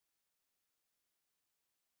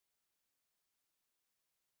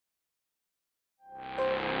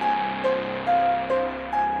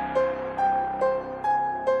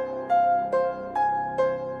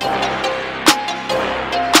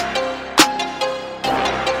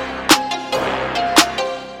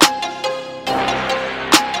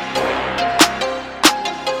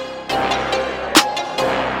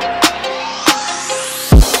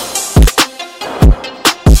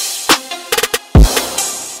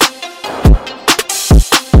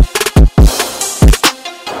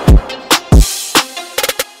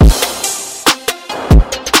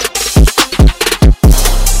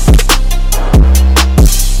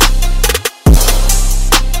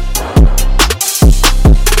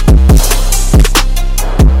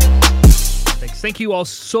Thank you all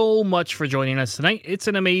so much for joining us tonight. It's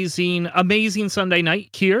an amazing Sunday night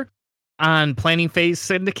here on Planning Phase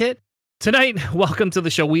Syndicate. Tonight, welcome to the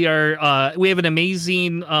show. We have an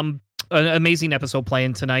amazing episode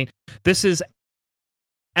playing tonight. This is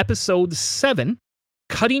episode 7,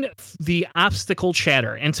 Cutting the Obstacle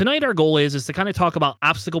Chatter. And tonight our goal is to kind of talk about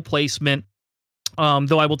obstacle placement.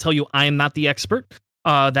 Though I will tell you, I am not the expert.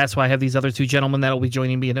 That's why I have these other two gentlemen that will be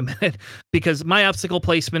joining me in a minute, because my obstacle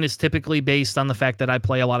placement is typically based on the fact that I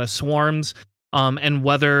play a lot of swarms, and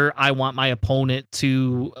whether I want my opponent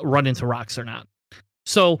to run into rocks or not.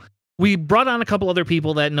 So we brought on a couple other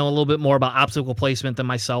people that know a little bit more about obstacle placement than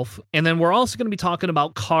myself. And then we're also going to be talking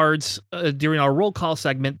about cards during our roll call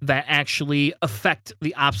segment that actually affect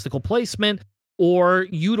the obstacle placement or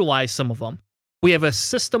utilize some of them. We have a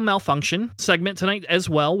system malfunction segment tonight as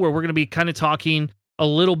well, where we're going to be kind of talking a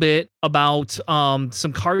little bit about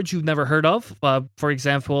some cards you've never heard of. For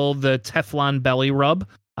example, the Teflon Belly Rub.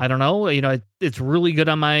 I don't know. It's really good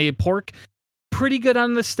on my pork, pretty good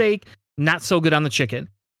on the steak, not so good on the chicken.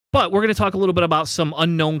 But we're going to talk a little bit about some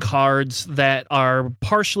unknown cards that are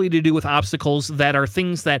partially to do with obstacles, that are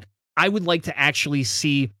things that I would like to actually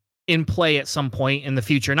see in play at some point in the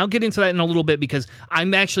future. And I'll get into that in a little bit, because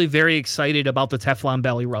I'm actually very excited about the Teflon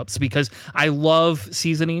Belly Rubs, because I love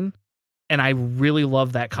seasoning and I really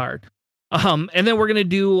love that card. And then we're going to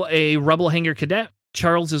do a Rebel Hangar Cadet.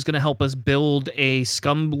 Charles is going to help us build a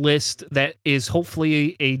scum list that is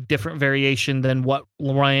hopefully a different variation than what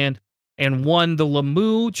Ryan and won the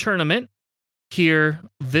Lamu tournament here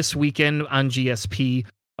this weekend on GSP,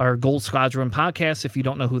 our Gold Squadron podcast. If you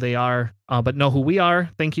don't know who they are, but know who we are,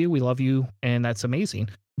 thank you. We love you, and that's amazing.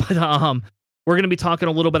 But we're going to be talking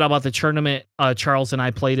a little bit about the tournament Charles and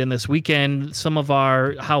I played in this weekend, some of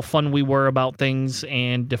how fun we were about things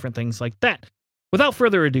and different things like that. Without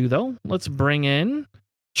further ado, though, let's bring in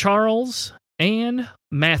Charles and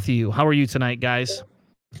Matthew. How are you tonight, guys?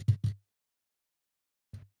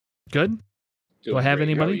 Good? Do I have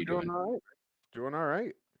anybody? Doing all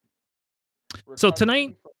right. So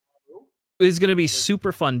tonight is going to be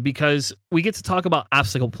super fun, because we get to talk about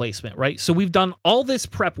obstacle placement, right? So we've done all this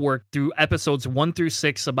prep work through episodes 1 through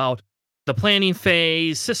 6 about the planning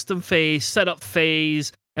phase, system phase, setup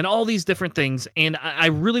phase, and all these different things. And I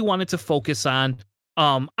really wanted to focus on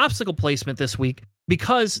obstacle placement this week,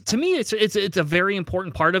 because to me, it's a very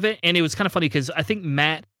important part of it. And it was kind of funny, because I think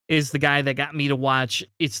Matt is the guy that got me to watch.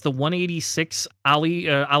 It's the 186 Ali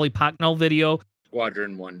Pocknell video.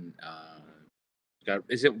 Squadron 1.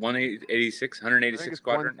 Is it 186? 186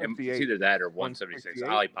 Squadron? It's either that or 176.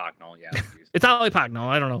 Ali Pocknell, yeah. It's Ali Pocknell.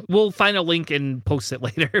 I don't know. We'll find a link and post it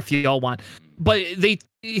later if you all want. But they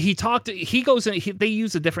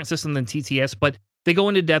use a different system than TTS, but they go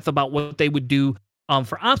into depth about what they would do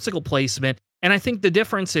for obstacle placement. And I think the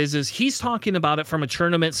difference is he's talking about it from a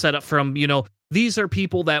tournament setup, from, these are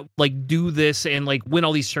people that like do this and like win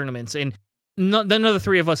all these tournaments. And none of the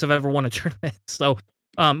three of us have ever won a tournament. So,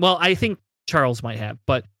 well, I think Charles might have,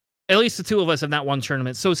 but at least the two of us have not won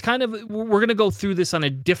tournaments. So it's kind of, we're going to go through this on a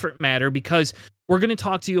different matter, because we're going to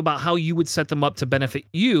talk to you about how you would set them up to benefit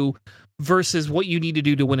you versus what you need to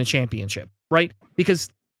do to win a championship, right? Because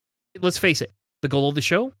let's face it, the goal of the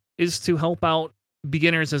show is to help out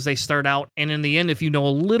beginners as they start out. And in the end, if you know a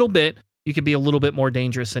little bit, you can be a little bit more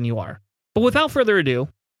dangerous than you are. But without further ado,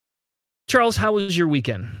 Charles, how was your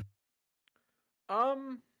weekend?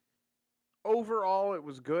 Overall, it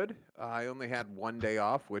was good. I only had one day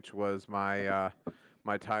off, which was my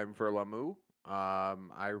my time for Lamu. I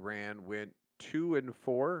went 2 and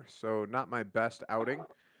 4, so not my best outing.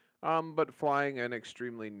 But flying an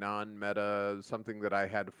extremely non-meta, something that I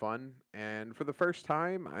had fun. And for the first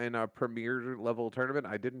time in a premier level tournament,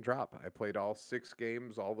 I didn't drop. I played all 6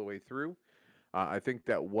 games all the way through. I think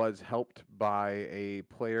that was helped by a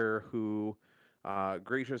player who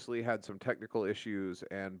graciously had some technical issues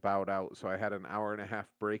and bowed out. So I had an hour-and-a-half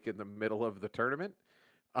break in the middle of the tournament,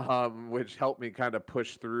 which helped me kind of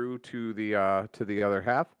push through to the other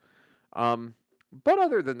half. But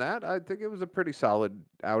other than that, I think it was a pretty solid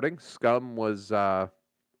outing. Scum was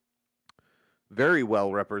very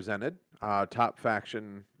well represented, top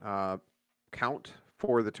faction count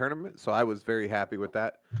for the tournament, so I was very happy with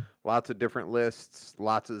that. Lots of different lists,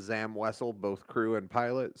 lots of Zam Wessel, both crew and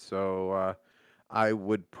pilot, so I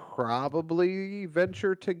would probably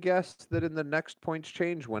venture to guess that in the next points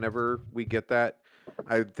change, whenever we get that,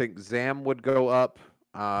 I think Zam would go up,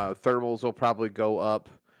 Thermals will probably go up,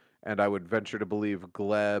 and I would venture to believe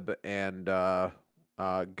Gleb and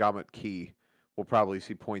Gamut Key will probably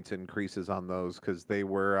see points increases on those, because they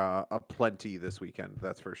were a plenty this weekend,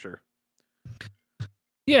 that's for sure.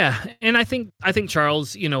 Yeah, and I think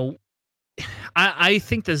Charles, I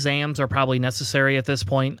think the Zams are probably necessary at this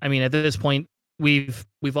point. I mean, at this point, we've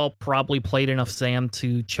all probably played enough Zam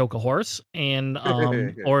to choke a horse, and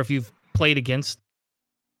or if you've played against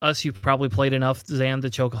us, you've probably played enough Zam to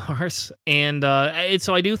choke a horse. And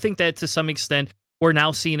so I do think that to some extent, we're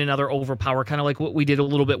now seeing another overpower, kind of like what we did a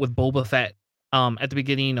little bit with Boba Fett at the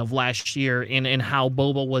beginning of last year, and how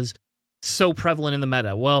Boba was so prevalent in the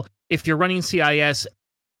meta. Well, if you're running CIS,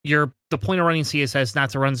 the point of running CIS is not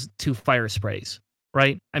to run 2 fire sprays,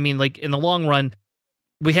 right? I mean, like in the long run,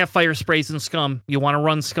 we have fire sprays in Scum. You want to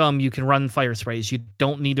run Scum, you can run fire sprays. You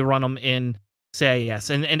don't need to run them in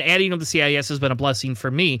CIS. And adding them to CIS has been a blessing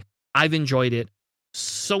for me. I've enjoyed it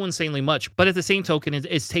so insanely much. But at the same token,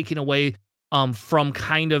 it's taken away from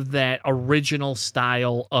kind of that original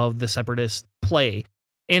style of the Separatist play.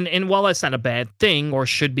 And while that's not a bad thing or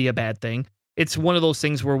should be a bad thing, it's one of those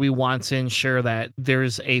things where we want to ensure that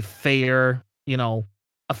there's a fair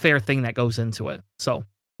thing that goes into it. So,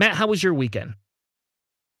 Matt, how was your weekend?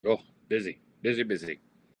 Oh, busy.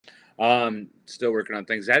 Still working on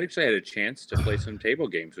things. I actually had a chance to play some table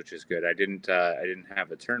games, which is good. I didn't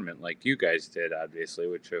have a tournament like you guys did, obviously,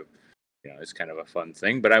 which is kind of a fun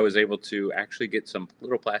thing. But I was able to actually get some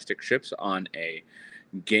little plastic ships on a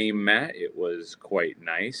game mat. It was quite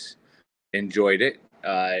nice. Enjoyed it.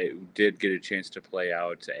 I did get a chance to play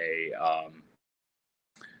out a.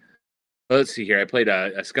 Let's see here. I played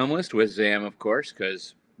a Scum list with Zam, of course,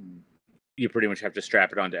 because you pretty much have to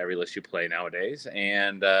strap it onto every list you play nowadays.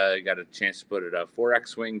 And got a chance to put it a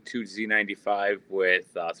 4X-Wing 2Z95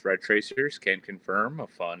 with Thread Tracers. Can confirm a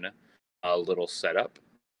fun little setup.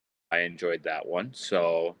 I enjoyed that one.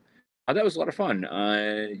 So that was a lot of fun.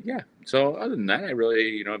 Yeah. So other than that, I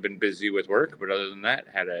really, I've been busy with work. But other than that,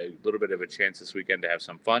 had a little bit of a chance this weekend to have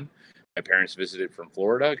some fun. My parents visited from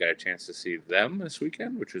Florida. Got a chance to see them this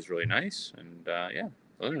weekend, which was really nice. And yeah,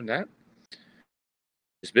 other than that,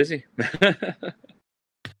 just busy.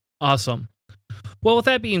 Awesome. Well, with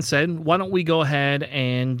that being said, why don't we go ahead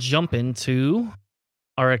and jump into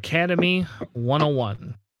our Academy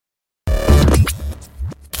 101.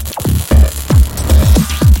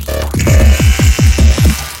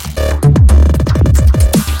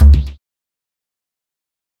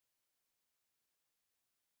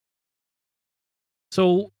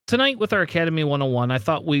 So tonight with our Academy 101, I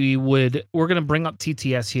thought we're going to bring up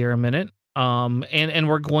TTS here a minute. And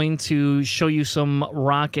we're going to show you some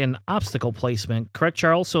rock and obstacle placement. Correct,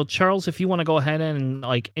 Charles? So Charles, if you want to go ahead and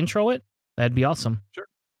intro it, that'd be awesome. Sure.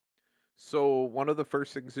 So one of the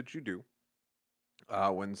first things that you do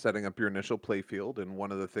when setting up your initial playfield, and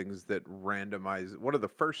one of the first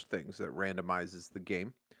things that randomizes the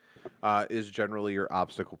game is generally your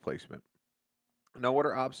obstacle placement. Now, what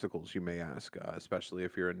are obstacles, you may ask, especially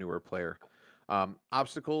if you're a newer player?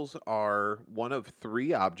 Obstacles are one of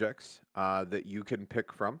 3 objects that you can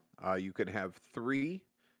pick from. You can have 3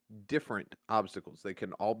 different obstacles. They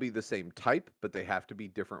can all be the same type, but they have to be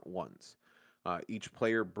different ones. Each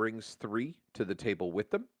player brings 3 to the table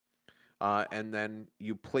with them, and then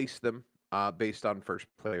you place them based on first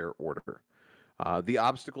player order. The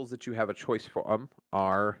obstacles that you have a choice from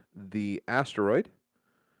are the asteroid,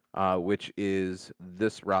 which is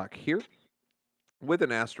this rock here. With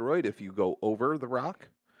an asteroid, if you go over the rock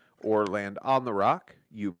or land on the rock,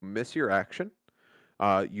 you miss your action.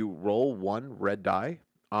 You roll 1 red die.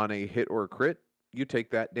 On a hit or crit, you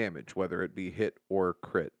take that damage, whether it be hit or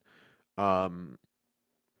crit. And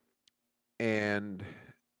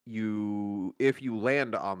if you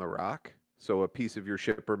land on the rock, so a piece of your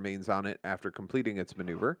ship remains on it after completing its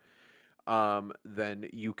maneuver, then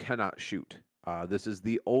you cannot shoot. This is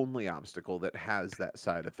the only obstacle that has that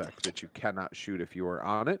side effect, that you cannot shoot if you are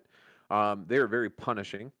on it. They are very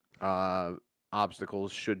punishing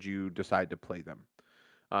obstacles should you decide to play them.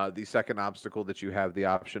 The second obstacle that you have the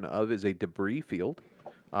option of is a debris field.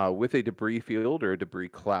 With a debris field, or a debris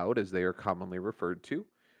cloud as they are commonly referred to,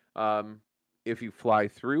 if you fly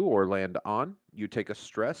through or land on, you take a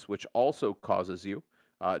stress, which also causes you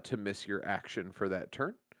to miss your action for that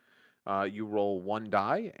turn. You roll 1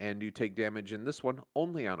 die, and you take damage in this one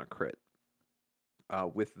only on a crit.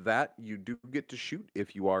 With that, you do get to shoot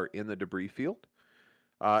if you are in the debris field.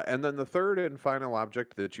 And then the third and final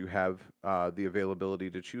object that you have the availability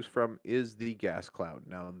to choose from is the gas cloud.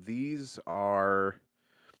 Now, these are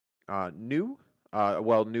newer,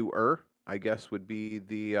 I guess, would be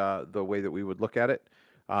the way that we would look at it.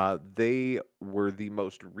 They were the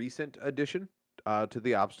most recent addition to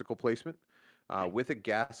the obstacle placement. With a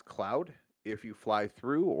gas cloud, if you fly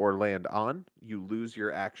through or land on, you lose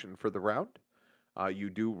your action for the round. You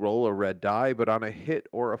do roll a red die, but on a hit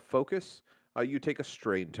or a focus, you take a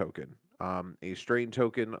strain token. A strain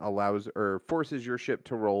token allows or forces your ship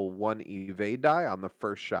to roll one evade die on the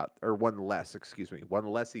first shot, or one less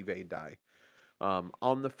evade die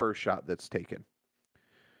on the first shot that's taken.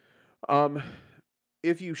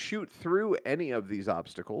 If you shoot through any of these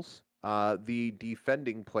obstacles, the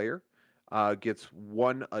defending player gets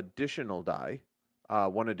one additional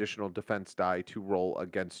defense die to roll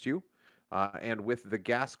against you. And with the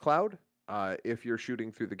gas cloud, if you're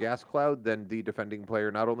shooting through the gas cloud, then the defending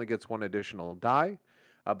player not only gets one additional die,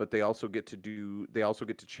 but they also get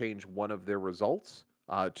to change one of their results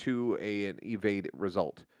to an evade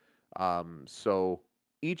result. So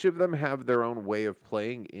each of them have their own way of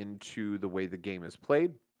playing into the way the game is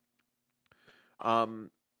played.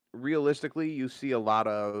 Realistically, you see a lot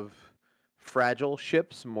of fragile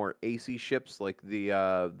ships, more AC ships like the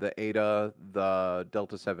Ada, the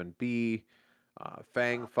Delta 7B,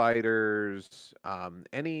 Fang fighters,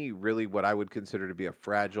 any really what I would consider to be a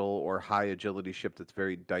fragile or high agility ship that's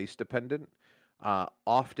very dice dependent.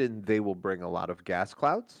 Often they will bring a lot of gas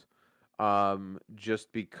clouds,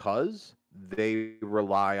 just because they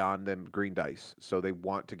rely on them green dice. So they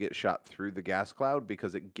want to get shot through the gas cloud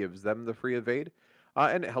because it gives them the free evade,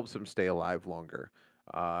 and it helps them stay alive longer.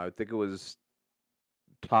 I think it was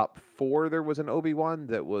top 4. There was an Obi-Wan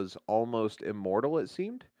that was almost immortal, it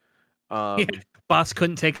seemed. Yeah, boss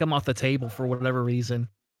couldn't take him off the table for whatever reason.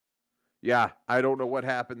 Yeah, I don't know what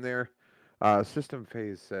happened there. System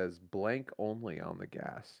Phase says blank only on the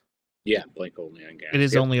gas. Yeah, blank only on gas. It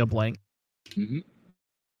is only a blank. Mm-hmm.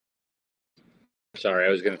 Sorry, I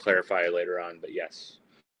was going to clarify later on, but yes.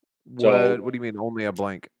 What do you mean only a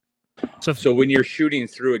blank? So when you're shooting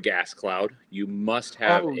through a gas cloud, you must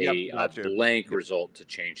have a blank result to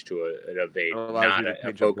change to an evade, not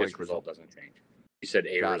a focus result doesn't change. You said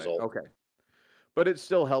result. Okay. But it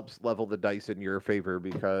still helps level the dice in your favor,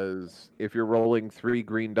 because if you're rolling 3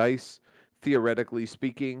 green dice, theoretically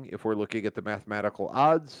speaking, if we're looking at the mathematical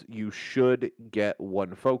odds, you should get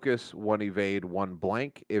 1 focus, 1 evade, 1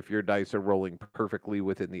 blank if your dice are rolling perfectly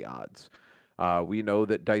within the odds. We know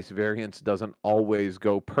that dice variance doesn't always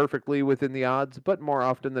go perfectly within the odds, but more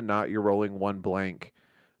often than not, you're rolling 1 blank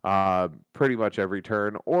pretty much every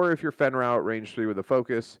turn. Or if you're Fenrir at range 3 with a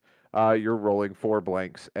focus, you're rolling 4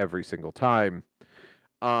 blanks every single time.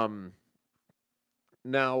 Now,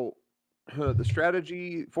 the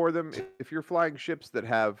strategy for them, if you're flying ships that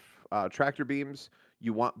have tractor beams,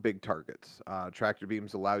 you want big targets. Tractor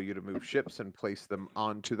beams allow you to move ships and place them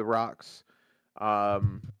onto the rocks.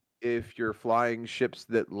 If you're flying ships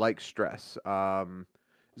that like stress,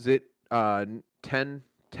 is it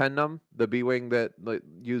Tennum, the B-Wing that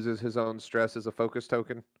uses his own stress as a focus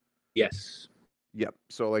token? Yes. Yep.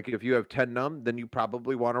 So like if you have Tennum, then you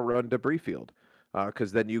probably want to run Debris Field,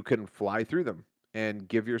 because then you can fly through them and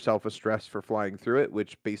give yourself a stress for flying through it,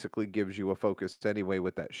 which basically gives you a focus anyway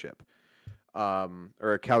with that ship.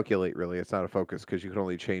 Or a calculate, really. It's not a focus because you can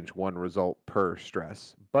only change 1 result per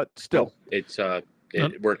stress. But still.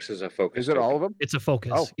 It works as a focus. Is it all of them? It's a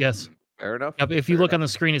focus. Oh, yes. Fair enough. Yep. If you look on the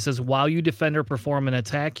screen, it says while you defend or perform an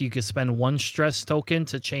attack, you can spend 1 stress token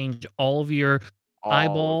to change all of your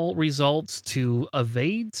eyeball results to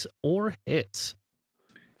evades or hits.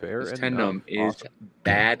 Fair enough. Tennum is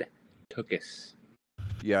bad tookus.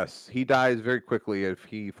 Yes, he dies very quickly if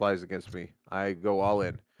he flies against me. I go all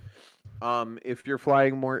in. If you're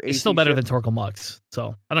flying more AC it's still better than Torkil Mux,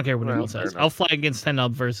 so I don't care what anyone says. I'll fly against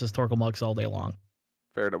Tennum versus Torkil Mux all day long.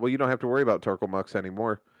 Fair enough. Well, you don't have to worry about Torkil Mux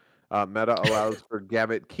anymore. Meta allows for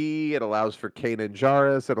Gamut Key, it allows for Kanan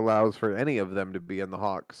Jarrus, it allows for any of them to be in the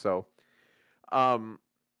Hawk. So,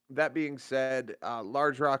 that being said,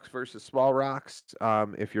 large rocks versus small rocks.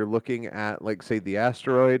 If you're looking at, like, say, the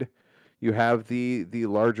asteroid, you have the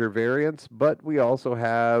larger variants, but we also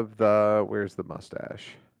have where's the mustache?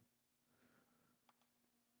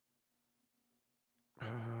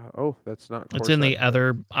 Oh, that's not. It's in the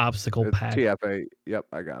other obstacle pack. TFA. Yep,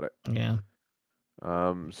 I got it. Yeah.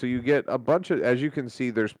 So you get a bunch of, as you can see,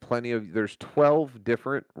 there's 12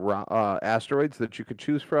 different asteroids that you could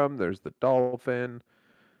choose from. There's the dolphin.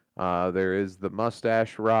 There is the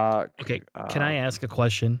mustache rock. Okay, can I ask a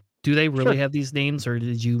question? Do they really have these names, or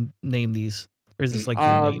did you name these? Or is this like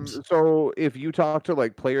your names? So if you talk to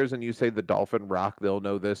like players and you say the dolphin rock, they'll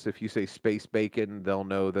know this. If you say space bacon, they'll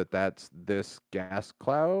know that that's this gas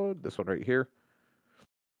cloud. This one right here.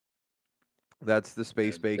 That's the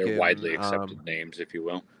space bacon. They're widely accepted names, if you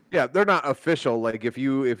will. Yeah, they're not official. Like if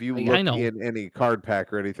you look in any card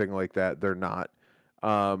pack or anything like that, they're not.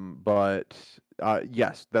 But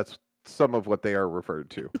yes, that's some of what they are referred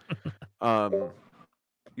to.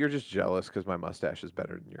 You're just jealous because my mustache is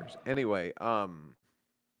better than yours. Anyway,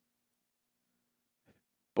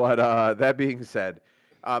 But that being said,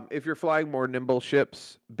 if you're flying more nimble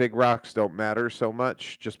ships, big rocks don't matter so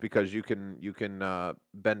much, just because you can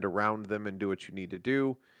bend around them and do what you need to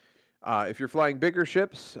do. If you're flying bigger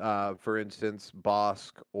ships, for instance,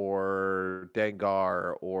 Bosk or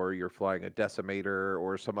Dengar, or you're flying a Decimator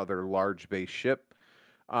or some other large base ship,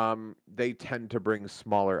 they tend to bring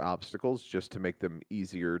smaller obstacles just to make them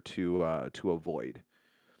easier to avoid.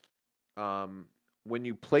 When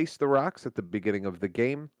you place the rocks at the beginning of the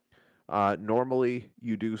game, normally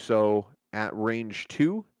you do so at range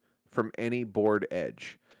 2 from any board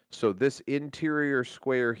edge. So this interior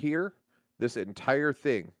square here, this entire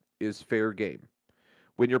thing is fair game.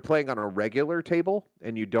 When you're playing on a regular table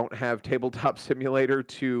and you don't have Tabletop Simulator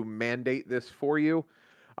to mandate this for you,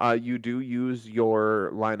 you do use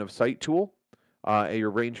your line of sight tool,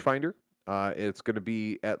 your rangefinder. It's going to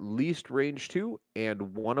be at least range 2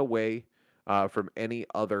 and one away from any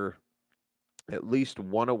other, at least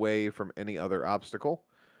one away from any other obstacle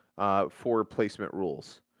for placement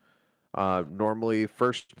rules. Normally,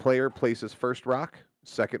 first player places first rock,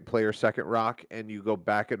 second player second rock, and you go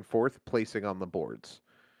back and forth placing on the boards.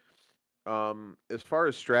 As far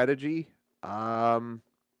as strategy, I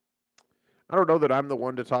don't know that I'm the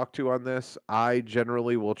one to talk to on this. I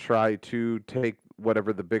generally will try to take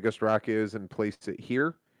whatever the biggest rock is and place it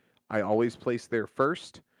here. I always place there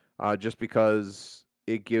first, just because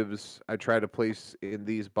it gives, I try to place in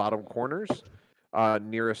these bottom corners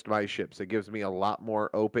nearest my ships. It gives me a lot more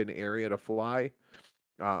open area to fly.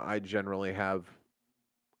 I generally have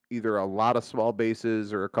either a lot of small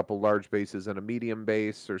bases or a couple large bases and a medium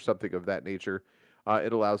base or something of that nature.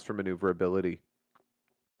 It allows for maneuverability.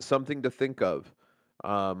 Something to think of.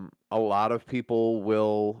 A lot of people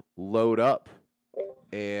will load up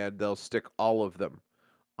and they'll stick all of them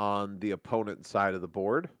on the opponent's side of the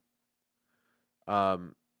board.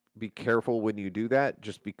 Be careful when you do that,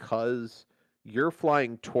 just because you're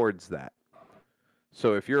flying towards that.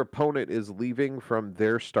 So if your opponent is leaving from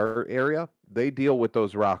their start area, they deal with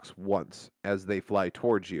those rocks once as they fly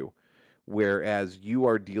towards you, whereas you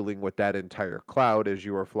are dealing with that entire cloud as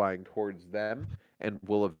you are flying towards them and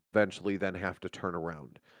will eventually then have to turn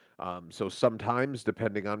around. So sometimes,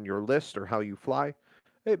 depending on your list or how you fly,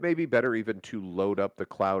 it may be better even to load up the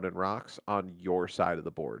cloud and rocks on your side of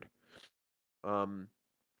the board.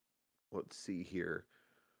 Let's see here.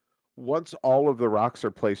 Once all of the rocks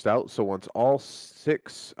are placed out, so once all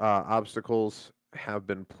 6 obstacles have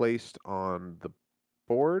been placed on the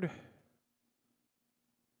board,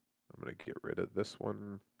 I'm going to get rid of this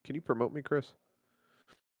one. Can you promote me, Chris?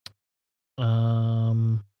 You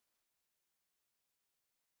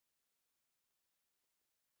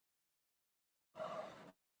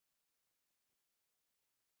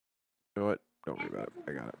know what? Don't worry about it.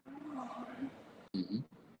 I got it. Mm-hmm.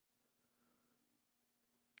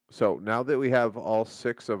 So now that we have all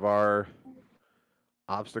 6 of our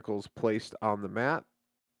obstacles placed on the map,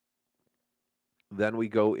 then we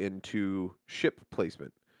go into ship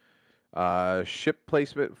placement. Ship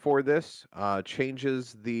placement for this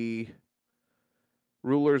changes the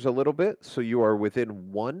rulers a little bit, so you are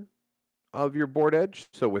within 1 of your board edge,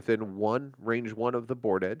 so within range 1 of the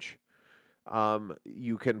board edge.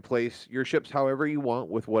 You can place your ships however you want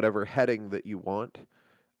with whatever heading that you want.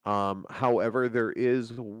 However, there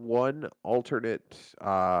is one alternate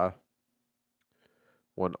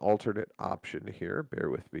option here. Bear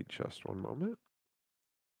with me just one moment.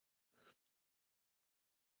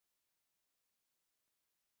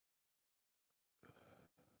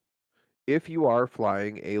 If you are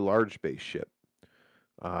flying a large base ship,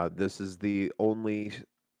 this is the only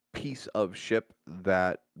piece of ship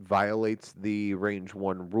that violates the range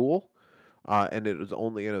 1 rule, and it is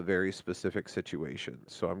only in a very specific situation.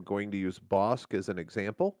 So I'm going to use Bosk as an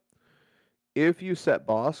example. If you set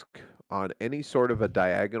Bosk on any sort of a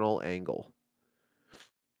diagonal angle,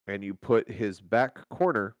 and you put his back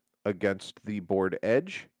corner against the board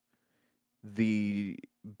edge, the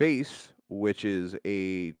base, which is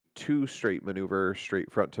a 2 straight maneuver,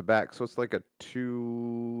 straight front to back, so it's like a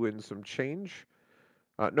 2 and some change.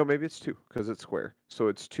 No, maybe it's 2 because it's square. So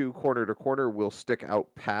it's 2 corner to corner will stick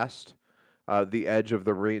out past the edge of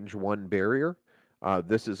the range 1 barrier.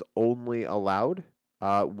 This is only allowed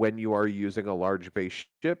when you are using a large base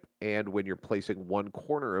ship and when you're placing 1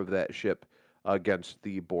 corner of that ship against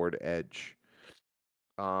the board edge.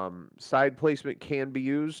 Side placement can be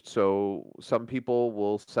used, so some people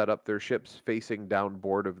will set up their ships facing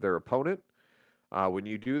downboard of their opponent. When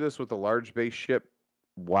you do this with a large base ship,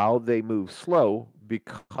 while they move slow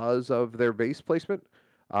because of their base placement,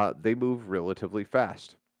 they move relatively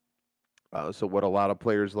fast. So what a lot of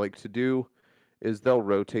players like to do is they'll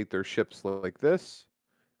rotate their ships like this,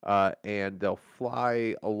 and they'll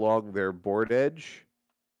fly along their board edge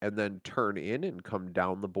and then turn in and come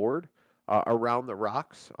down the board around the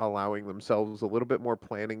rocks, allowing themselves a little bit more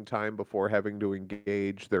planning time before having to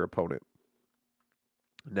engage their opponent.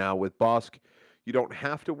 Now, with Bossk, you don't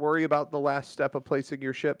have to worry about the last step of placing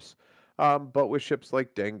your ships, but with ships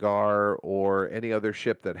like Dengar or any other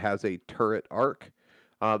ship that has a turret arc,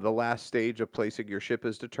 the last stage of placing your ship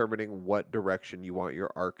is determining what direction you want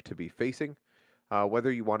your arc to be facing,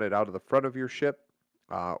 whether you want it out of the front of your ship,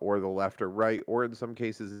 or the left or right, or in some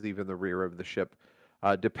cases even the rear of the ship,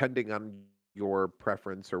 depending on your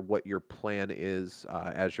preference or what your plan is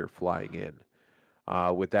as you're flying in.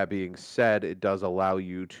 With that being said, it does allow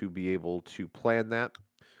you to be able to plan that.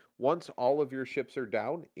 Once all of your ships are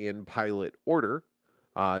down in pilot order,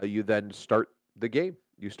 you then start the game.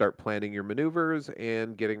 You start planning your maneuvers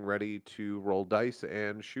and getting ready to roll dice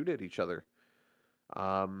and shoot at each other.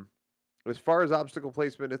 As far as obstacle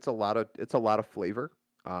placement, it's a lot of flavor.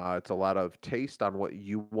 It's a lot of taste on what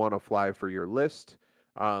you want to fly for your list.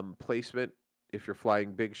 Placement, if you're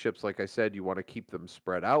flying big ships, like I said, you want to keep them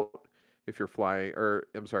spread out. If you're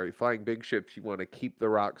flying big ships, you want to keep the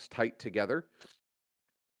rocks tight together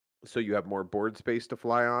so you have more board space to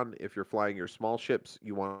fly on. If you're flying your small ships,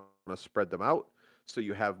 you want to spread them out so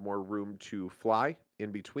you have more room to fly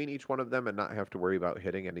in between each one of them and not have to worry about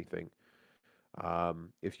hitting anything.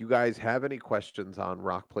 If you guys have any questions on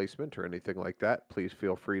rock placement or anything like that, please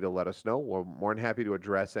feel free to let us know. We're more than happy to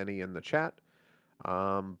address any in the chat.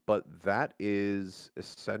 But that is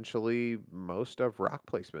essentially most of rock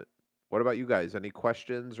placement. What about you guys? Any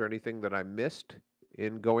questions or anything that I missed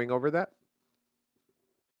in going over that?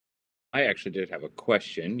 I actually did have a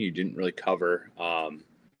question. You didn't really cover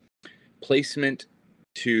placement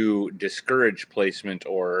to discourage placement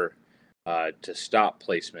or to stop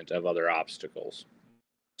placement of other obstacles.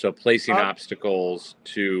 So placing obstacles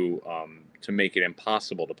to make it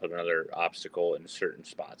impossible to put another obstacle in certain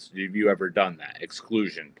spots. Have you ever done that?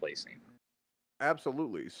 Exclusion placing.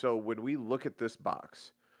 Absolutely. So when we look at this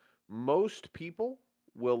box, most people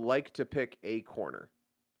will like to pick a corner,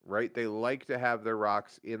 right? They like to have their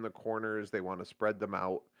rocks in the corners. They want to spread them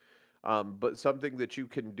out. But something that you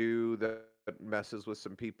can do that messes with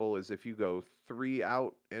some people is if you go 3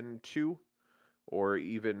 out and 2, or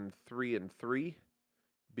even 3 and 3,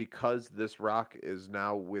 because this rock is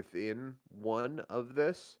now within 1 of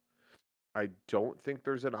this, I don't think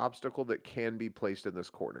there's an obstacle that can be placed in this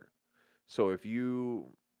corner. So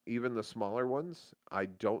even the smaller ones, I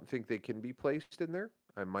don't think they can be placed in there.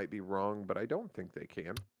 I might be wrong, but I don't think they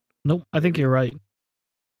can. Nope, I think you're right.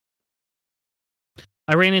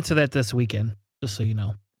 I ran into that this weekend, just so you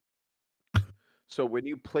know. So when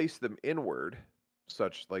you place them inward,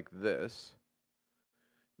 such like this,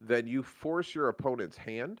 then you force your opponent's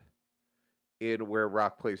hand in where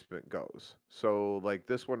rock placement goes. So like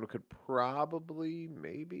this one could probably,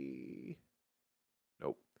 maybe,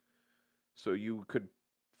 nope. So you could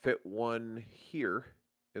fit one here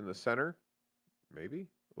in the center, maybe.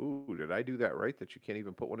 Ooh, did I do that right? That you can't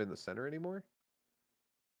even put one in the center anymore?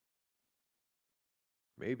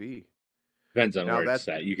 Maybe. Depends on where it's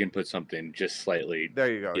at. You can put something just slightly.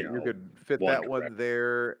 There you go. You could fit that one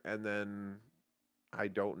there, and then I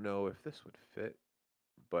don't know if this would fit,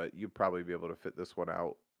 but you'd probably be able to fit this one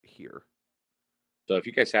out here. So if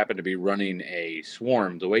you guys happen to be running a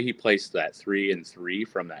swarm, the way he placed that 3 and 3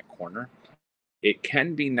 from that corner, it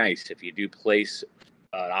can be nice if you do place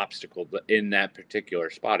an obstacle in that particular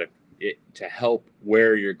spot to help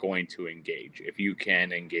where you're going to engage. If you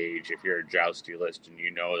can engage, if you're a jousty list and you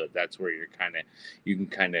know that's where you can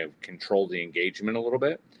kind of control the engagement a little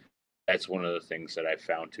bit. That's one of the things that I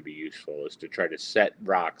found to be useful, is to try to set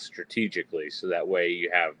rocks strategically so that way you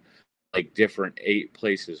have like different 8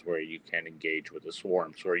 places where you can engage with the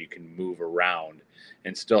swarms, where you can move around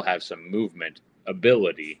and still have some movement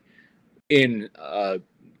ability in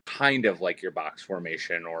kind of like your box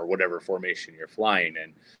formation or whatever formation you're flying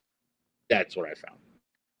in. That's what I found.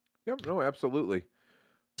 Yep, no, absolutely.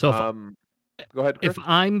 So go ahead, Chris.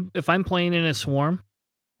 If I'm playing in a swarm,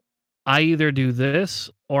 I either do this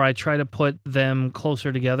or I try to put them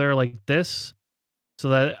closer together like this so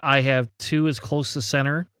that I have 2 as close to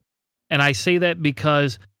center. And I say that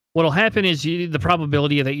because what'll happen is the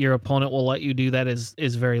probability that your opponent will let you do that is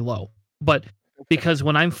very low. But because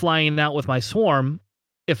when I'm flying out with my swarm,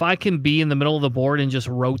 if I can be in the middle of the board and just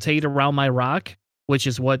rotate around my rock, which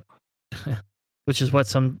is what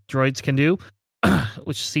some droids can do,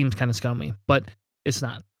 which seems kind of scummy, but it's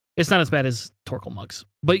not. It's not as bad as Torkil Mugs.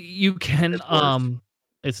 But you can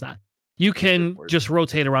it's not. You can just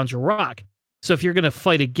rotate around your rock. So if you're going to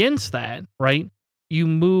fight against that, right? You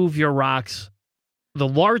move your rocks the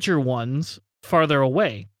larger ones farther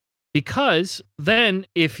away. Because then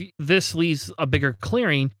if this leaves a bigger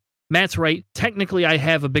clearing, Matt's right, technically I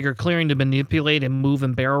have a bigger clearing to manipulate and move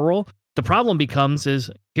and barrel roll. The problem becomes is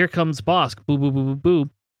here comes Bosk, boo, boo, boo, boo, boo.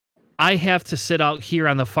 I have to sit out here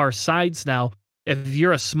on the far sides now. If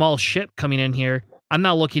you're a small ship coming in here, I'm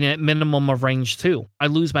now looking at minimum of range 2. I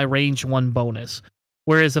lose my range 1 bonus.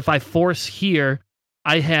 Whereas if I force here,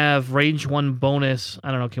 I have range 1 bonus.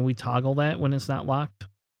 I don't know, can we toggle that when it's not locked?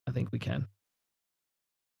 I think we can.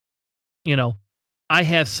 You know, I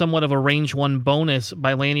have somewhat of a range 1 bonus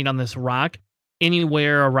by landing on this rock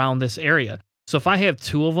anywhere around this area. So if I have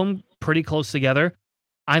 2 of them pretty close together,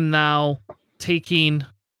 I'm now taking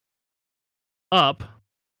up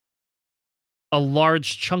a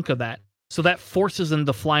large chunk of that. So that forces them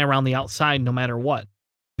to fly around the outside no matter what.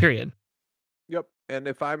 Period. Yep. And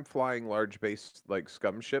if I'm flying large base like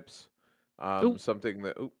scum ships, something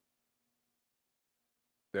that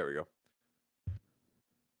there we go.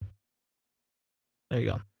 There you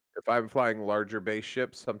go. If I'm flying larger base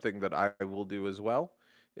ships, something that I will do as well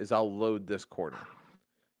is I'll load this corner.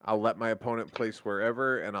 I'll let my opponent place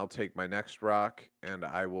wherever, and I'll take my next rock, and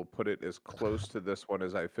I will put it as close to this one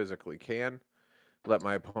as I physically can. Let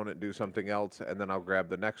my opponent do something else, and then I'll grab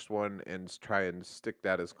the next one and try and stick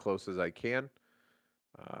that as close as I can.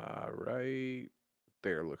 Right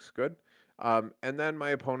there looks good. And then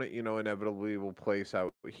my opponent, inevitably will place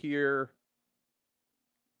out here,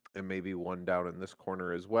 and maybe one down in this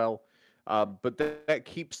corner as well. But that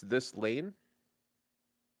keeps this lane.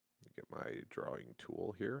 Get my drawing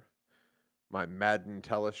tool here. My Madden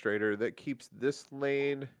Telestrator. That keeps this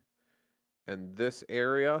lane and this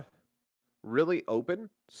area really open.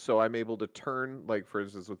 So I'm able to turn, like for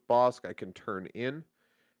instance with Bosk, I can turn in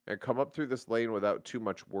and come up through this lane without too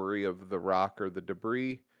much worry of the rock or the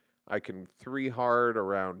debris. I can 3-hard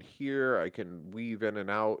around here. I can weave in and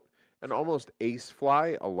out and almost ace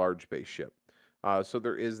fly a large base ship. So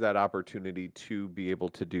there is that opportunity to be able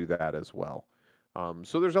to do that as well.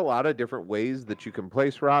 So there's a lot of different ways that you can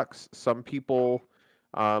place rocks. Some people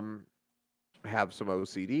have some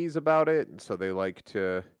OCDs about it, and so they like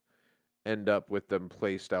to end up with them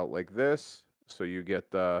placed out like this. So you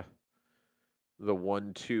get the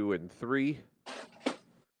 1, 2, and 3,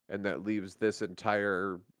 and that leaves this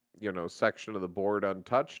entire section of the board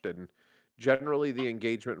untouched. And generally, the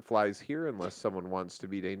engagement flies here unless someone wants to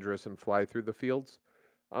be dangerous and fly through the fields.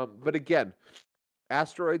 But again,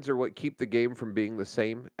 asteroids are what keep the game from being the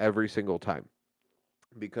same every single time.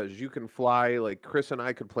 Because you can fly, like Chris and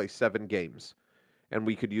I could play 7 games, and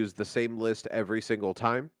we could use the same list every single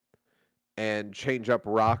time and change up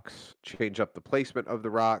rocks, change up the placement of the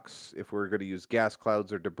rocks. If we're going to use gas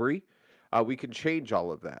clouds or debris, we can change all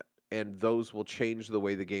of that. And those will change the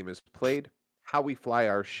way the game is played, how we fly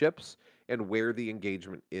our ships, and where the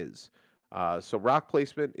engagement is. So rock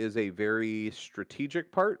placement is a very strategic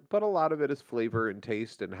part, but a lot of it is flavor and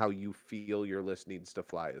taste and how you feel your list needs to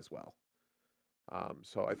fly as well.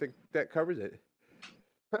 So I think that covers it.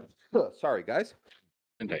 Sorry, guys.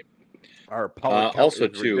 Okay. Our pollen count is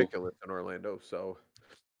ridiculous in Orlando, so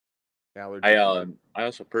allergies. I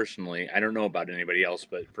also personally, I don't know about anybody else,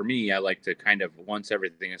 but for me, I like to kind of, once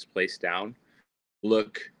everything is placed down,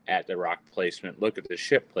 look at the rock placement, look at the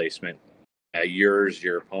ship placement, yours,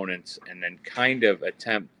 your opponent's, and then kind of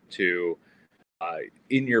attempt to,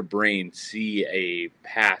 in your brain, see a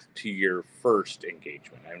path to your first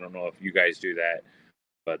engagement. I don't know if you guys do that,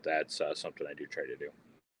 but that's something I do try to do.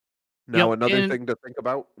 Now, another thing to think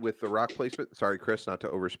about with the rock placement, sorry, Chris, not to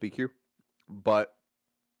overspeak you, but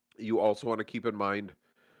you also want to keep in mind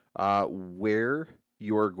where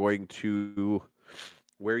you are going to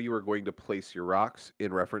place your rocks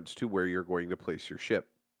in reference to where you're going to place your ship.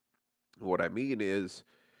 What I mean is,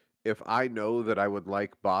 if I know that I would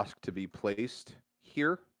like Bosk to be placed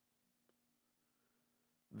here,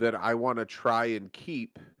 then I want to try and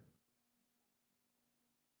keep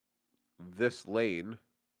this lane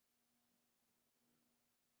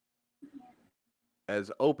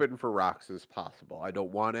as open for rocks as possible. I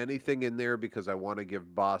don't want anything in there because I want to give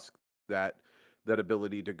Bosk that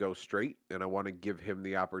ability to go straight, and I want to give him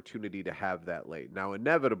the opportunity to have that lane. Now,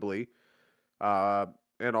 inevitably,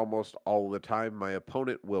 and almost all the time, my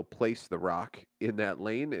opponent will place the rock in that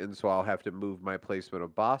lane, and so I'll have to move my placement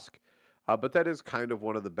of Bosk. But that is kind of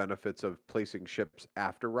one of the benefits of placing ships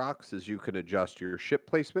after rocks, is you can adjust your ship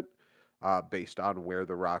placement based on where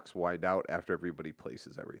the rocks wind out after everybody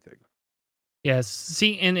places everything. Yes.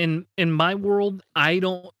 See, in my world, I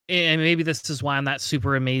don't, and maybe this is why I'm not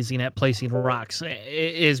super amazing at placing rocks,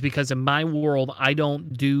 is because in my world, I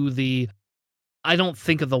don't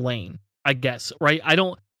think of the lane, I guess, right?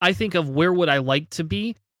 I think of where would I like to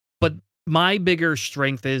be, but my bigger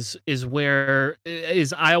strength is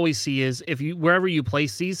I always see is if you wherever you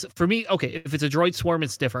place these. For me, okay, if it's a droid swarm,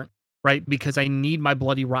 it's different, right? Because I need my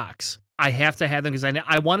bloody rocks. I have to have them because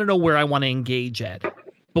I want to know where I want to engage at.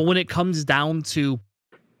 But when it comes down to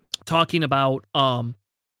talking about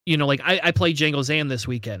like I played Jango Zam this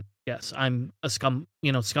weekend. Yes, I'm a scummy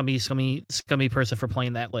person for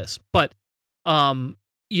playing that list. But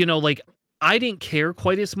like I didn't care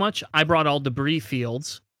quite as much. I brought all debris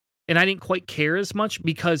fields, and I didn't quite care as much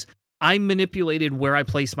because I manipulated where I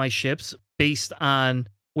placed my ships based on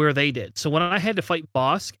where they did. So when I had to fight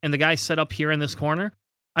Bosk and the guy set up here in this corner,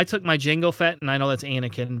 I took my Jango Fett, and I know that's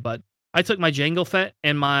Anakin, but I took my Jango Fett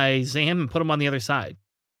and my Zam and put them on the other side.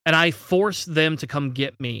 And I forced them to come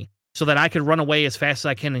get me so that I could run away as fast as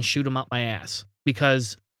I can and shoot them up my ass.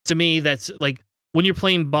 Because to me, that's like when you're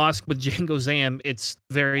playing Bosk with Jango Zam, you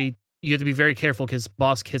have to be very careful because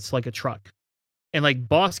Bosk hits like a truck. And like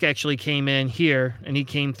Bosk actually came in here and he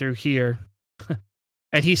came through here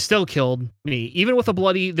and he still killed me. Even with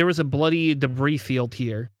there was a bloody debris field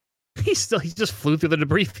here. He just flew through the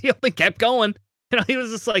debris field and kept going. He was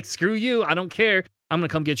just like, screw you. I don't care. I'm going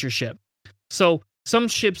to come get your ship. So some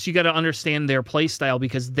ships, you got to understand their play style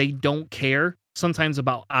because they don't care sometimes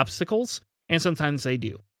about obstacles and sometimes they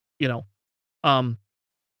do,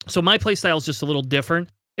 So my play style is just a little different.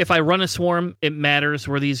 If I run a swarm, it matters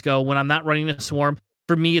where these go. When I'm not running a swarm,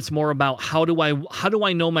 for me, it's more about how do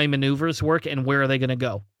I know my maneuvers work and where are they going to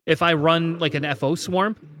go? If I run like an FO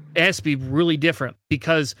swarm, it has to be really different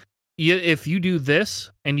because if you do this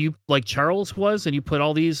and you like Charles was and you put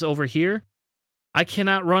all these over here, I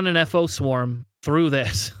cannot run an FO swarm through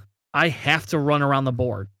this. I have to run around the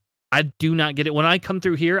board. I do not get it. When I come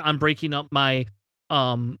through here, I'm breaking up my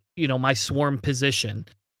my swarm position.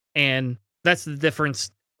 And that's the difference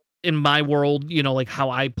in my world, like how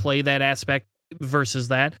I play that aspect versus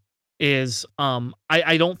that is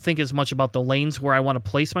I don't think as much about the lanes where I want to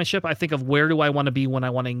place my ship. I think of where do I want to be when I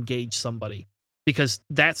want to engage somebody. Because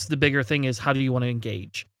that's the bigger thing is how do you want to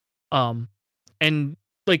engage? And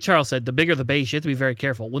like Charles said, the bigger the base, you have to be very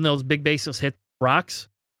careful. When those big bases hit rocks,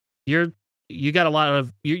 you're a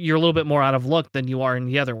little bit more out of luck than you are in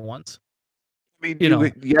the other ones. I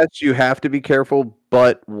mean, yes, you have to be careful,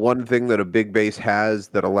 but one thing that a big base has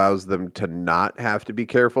that allows them to not have to be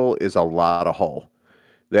careful is a lot of hull.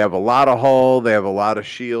 They have a lot of hull, they have a lot of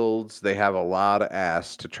shields, they have a lot of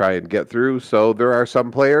ass to try and get through. So there are some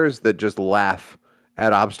players that just laugh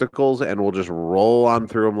at obstacles and will just roll on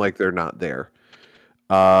through them like they're not there.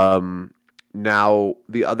 Now,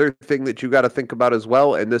 the other thing that you got to think about as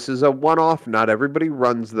well, and this is a one-off, not everybody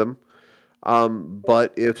runs them,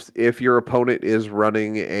 but if your opponent is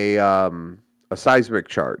running a seismic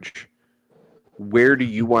charge, where do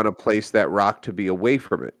you want to place that rock to be away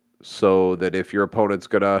from it? So that if your opponent's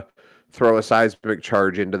going to throw a seismic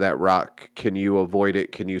charge into that rock, can you avoid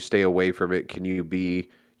it? Can you stay away from it? Can you be,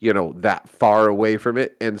 that far away from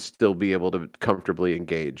it and still be able to comfortably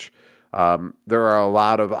engage? There are a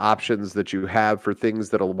lot of options that you have for things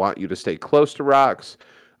that'll want you to stay close to rocks.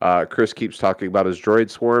 Chris keeps talking about his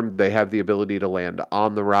droid swarm. They have the ability to land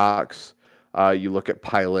on the rocks. You look at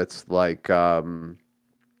pilots like Dash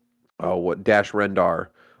Rendar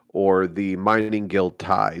or the Mining Guild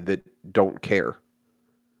TIE that don't care.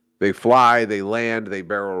 They fly, they land, they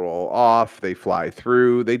barrel roll off, they fly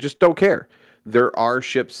through. They just don't care. There are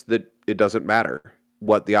ships that it doesn't matter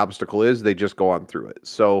what the obstacle is. They just go on through it.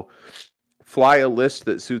 So fly a list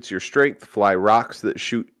that suits your strength. Fly rocks that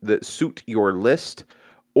suit your list.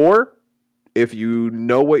 Or if you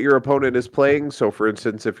know what your opponent is playing. So for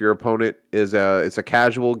instance, if your opponent it's a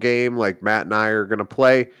casual game like Matt and I are going to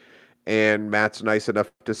play, and Matt's nice enough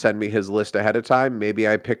to send me his list ahead of time, maybe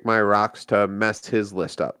I pick my rocks to mess his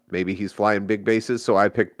list up. Maybe he's flying big bases, so I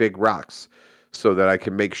pick big rocks so that I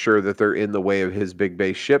can make sure that they're in the way of his big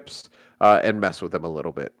base ships and mess with them a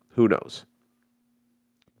little bit. Who knows?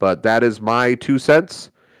 But that is my 2 cents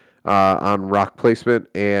on rock placement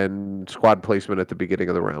and squad placement at the beginning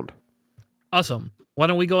of the round. Awesome. Why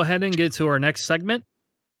don't we go ahead and get to our next segment?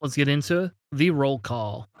 Let's get into the roll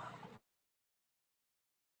call.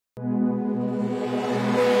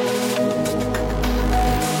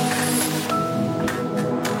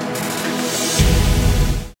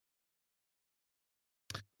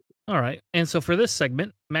 All right. And so for this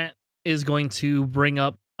segment, Matt is going to bring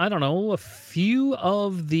up, I don't know, a few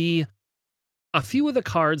of the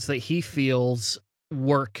cards that he feels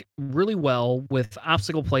work really well with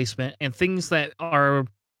obstacle placement and things that are,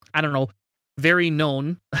 I don't know, very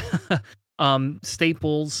known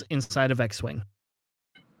staples inside of X-Wing.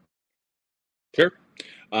 Sure.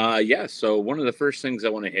 Yeah. So one of the first things I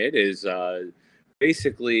want to hit is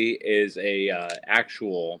basically is a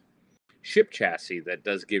actual ship chassis that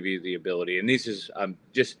does give you the ability. And these is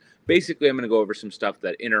just basically I'm going to go over some stuff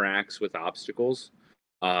that interacts with obstacles.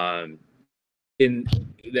 Um, in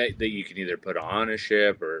that you can either put on a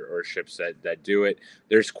ship or ships that do it.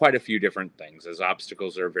 There's quite a few different things, as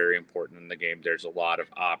obstacles are very important in the game. There's a lot of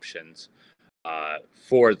options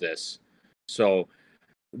for this. So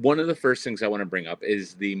one of the first things I want to bring up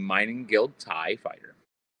is the Mining Guild TIE Fighter.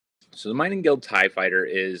 So the Mining Guild TIE Fighter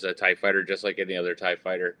is a TIE Fighter just like any other TIE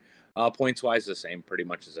Fighter. Points wise, the same pretty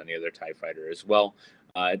much as any other TIE Fighter as well.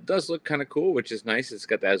 It does look kind of cool, which is nice. It's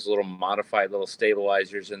got those little modified little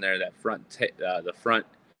stabilizers in there, that the front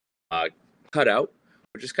cutout,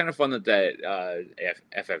 which is kind of fun that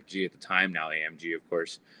FFG at the time, now AMG, of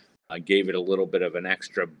course, gave it a little bit of an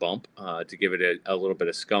extra bump to give it a little bit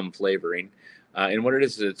of scum flavoring. And what it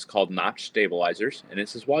is, it's called notch stabilizers. And it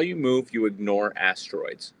says, while you move, you ignore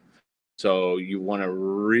asteroids. So you want to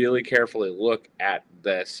really carefully look at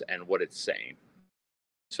this and what it's saying.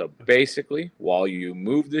 So basically, while you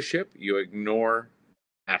move the ship, you ignore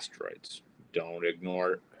asteroids. Don't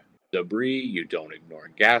ignore debris. You don't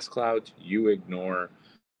ignore gas clouds. You ignore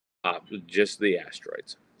just the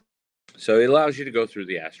asteroids. So it allows you to go through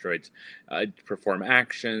the asteroids, perform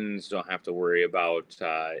actions. Don't have to worry about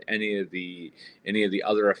any of the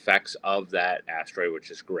other effects of that asteroid,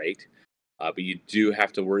 which is great. But you do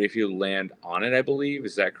have to worry if you land on it. I believe,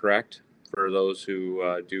 is that correct? For those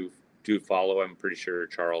who do follow, I'm pretty sure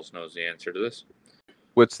Charles knows the answer to this.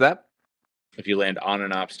 What's that? If you land on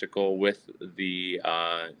an obstacle with the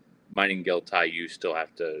Mining Guild TIE, you still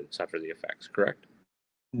have to suffer the effects, correct?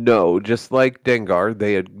 No, just like Dengar,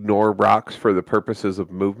 they ignore rocks for the purposes of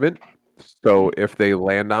movement. So if they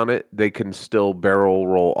land on it, they can still barrel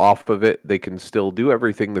roll off of it. They can still do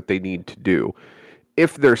everything that they need to do.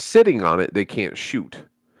 If they're sitting on it, they can't shoot.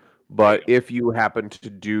 But if you happen to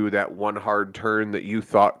do that one hard turn that you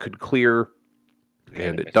thought could clear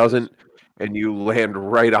and it doesn't, and you land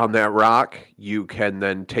right on that rock, you can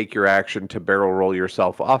then take your action to barrel roll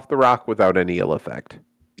yourself off the rock without any ill effect.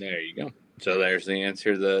 There you go. So there's the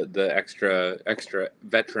answer, the extra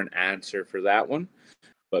veteran answer for that one.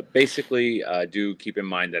 But basically, do keep in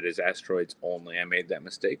mind that is asteroids only. I made that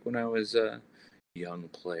mistake when I was a young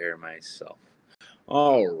player myself.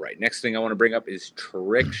 All right, next thing I want to bring up is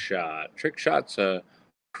Trick Shot. Trick Shot's a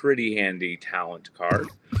pretty handy talent card.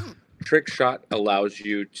 Trick Shot allows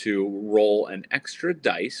you to roll an extra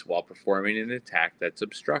dice while performing an attack that's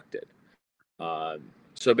obstructed.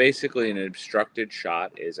 So basically, an obstructed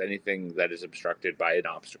shot is anything that is obstructed by an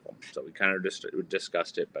obstacle. So we kind of just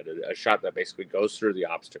discussed it, but a shot that basically goes through the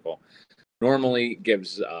obstacle normally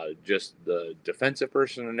gives just the defensive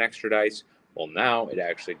person an extra dice. Well, now it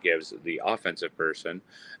actually gives the offensive person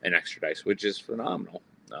an extra dice, which is phenomenal.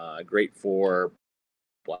 Great for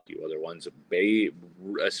a few other ones,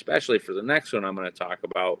 especially for the next one I'm going to talk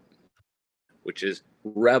about, which is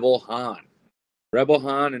Rebel Han. Rebel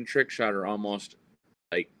Han and Trick Shot are almost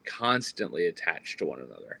like constantly attached to one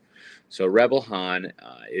another. So Rebel Han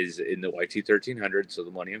is in the YT-1300, so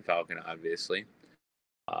the Millennium Falcon, obviously.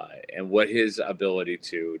 And what his ability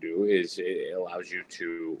to do is it allows you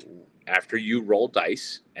to, after you roll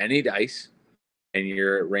dice, any dice, and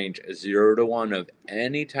you're at range 0 to 1 of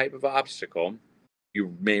any type of obstacle,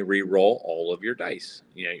 you may re-roll all of your dice.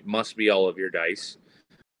 You know, it must be all of your dice.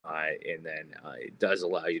 And then it does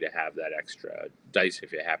allow you to have that extra dice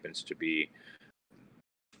if it happens to be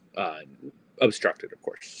obstructed, of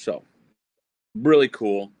course. So really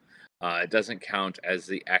cool. It doesn't count as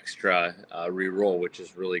the extra re-roll, which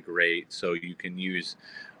is really great. So you can use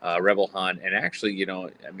Rebel Han, and actually, you know,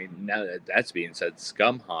 I mean, now that that's being said,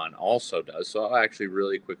 Scum Han also does. So I'll actually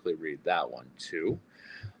really quickly read that one too.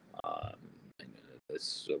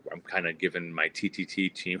 I'm kind of giving my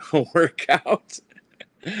TTT team a workout.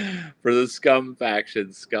 For the Scum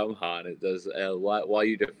faction, Scum Han, it does while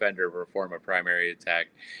you defend or perform a primary attack.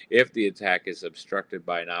 If the attack is obstructed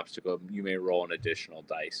by an obstacle, you may roll an additional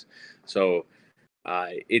dice. So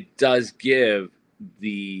it does give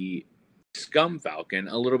the Scum Falcon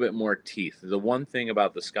a little bit more teeth. The one thing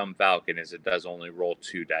about the Scum Falcon is it does only roll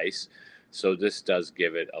 2 dice. So this does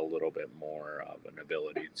give it a little bit more of an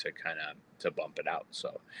ability to kind of to bump it out.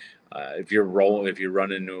 So if you're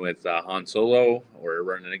running with Han Solo or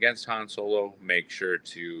running against Han Solo, make sure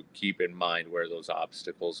to keep in mind where those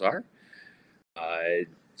obstacles are.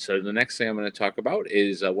 So the next thing I'm going to talk about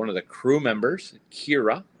is one of the crew members,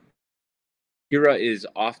 Kira. Kira is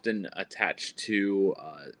often attached to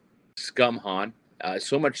Scum Han,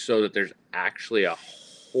 so much so that there's actually a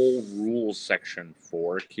whole rules section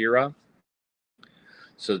for Kira.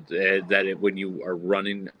 so that when you are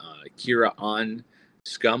running Kira on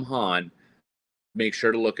Scum Han, make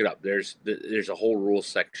sure to look it up. There's a whole rules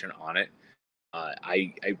section on it.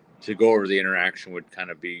 I to go over the interaction would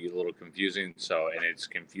kind of be a little confusing. And it's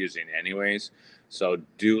confusing anyways. So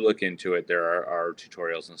do look into it. There are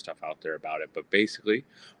tutorials and stuff out there about it. But basically,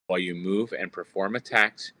 while you move and perform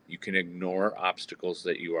attacks, you can ignore obstacles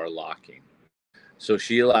that you are locking. So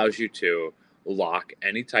she allows you to lock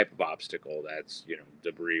any type of obstacle that's,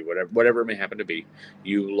 debris, whatever it may happen to be.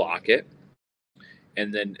 You lock it,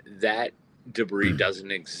 and then that debris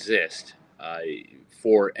doesn't exist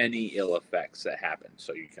for any ill effects that happen.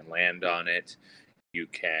 So you can land on it, you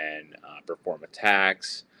can perform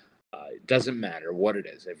attacks. It doesn't matter what it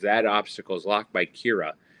is. If that obstacle is locked by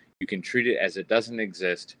Kira, you can treat it as it doesn't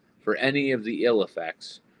exist for any of the ill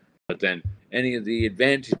effects, but then any of the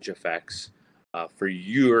advantage effects for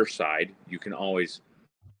your side, you can always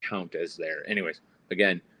count as there. Anyways,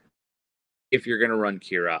 again, if you're going to run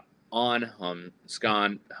Kira on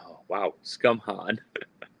Scum Han,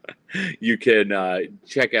 you can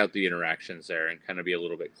check out the interactions there and kind of be a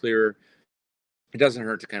little bit clearer. It doesn't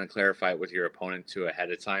hurt to kind of clarify it with your opponent too ahead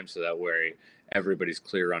of time, so that way everybody's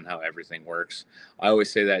clear on how everything works. I always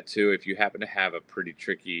say that too. If you happen to have a pretty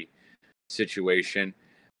tricky situation,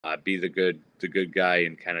 be the good guy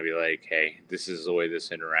and kind of be like, hey, this is the way this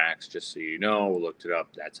interacts. Just so you know, looked it up.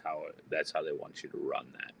 That's how they want you to run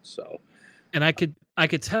that. So, and I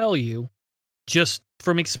could tell you, just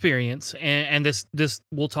from experience, and this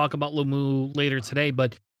we'll talk about Lemieux later today,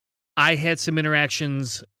 but I had some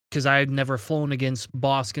interactions because I had never flown against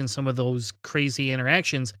Bossk in some of those crazy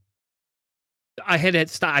interactions. I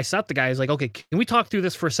stopped the guy. I was like, okay, can we talk through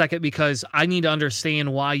this for a second? Because I need to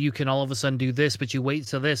understand why you can all of a sudden do this, but you wait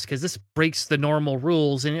till this, because this breaks the normal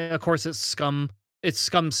rules. And of course, it's Scum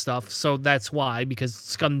stuff. So that's why, because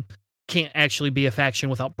Scum can't actually be a faction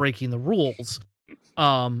without breaking the rules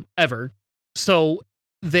ever. So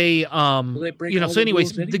they so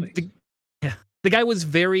anyways, the guy was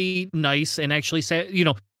very nice and actually said,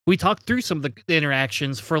 we talked through some of the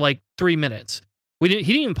interactions for like 3 minutes. He didn't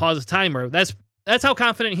even pause the timer. That's how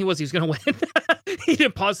confident he was going to win. He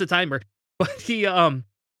didn't pause the timer, but he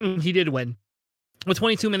did win. With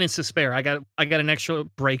 22 minutes to spare, I got an extra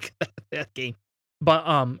break that game.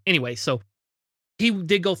 But anyway, so he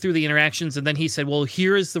did go through the interactions, and then he said, well,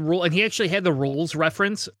 here is the rule. And he actually had the rules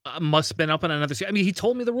reference, must have been up on another. I mean, he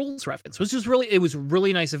told me the rules reference, which was it was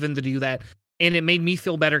really nice of him to do that. And it made me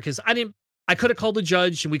feel better because I could have called a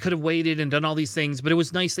judge and we could have waited and done all these things, but it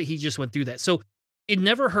was nice that he just went through that. So it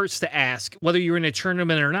never hurts to ask, whether you're in a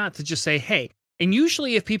tournament or not, to just say, hey. And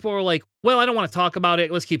usually if people are like, well, I don't want to talk about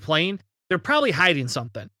it, let's keep playing, they're probably hiding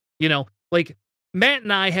something. Like Matt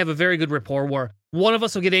and I have a very good rapport where one of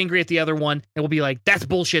us will get angry at the other one and we'll be like, that's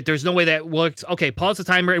bullshit. There's no way that works. Okay, pause the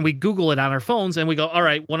timer, and we Google it on our phones and we go, all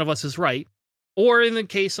right, one of us is right. Or in the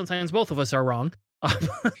case, sometimes both of us are wrong.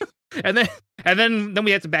 and then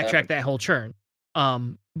we have to backtrack that whole churn.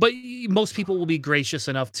 But most people will be gracious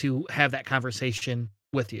enough to have that conversation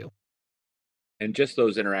with you. And just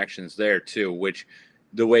those interactions there too, which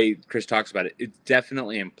the way Chris talks about it, it's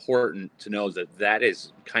definitely important to know that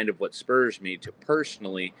is kind of what spurs me to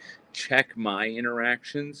personally check my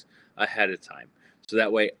interactions ahead of time. So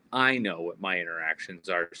that way I know what my interactions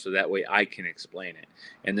are, so that way I can explain it.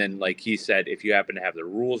 And then, like he said, if you happen to have the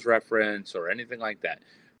rules reference or anything like that,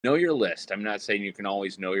 know your list. I'm not saying you can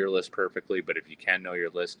always know your list perfectly, but if you can know your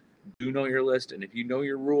list, do know your list. And if you know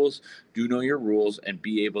your rules, do know your rules and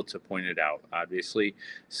be able to point it out. Obviously,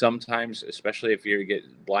 sometimes, especially if you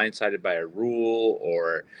get blindsided by a rule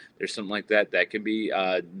or there's something like that, that can be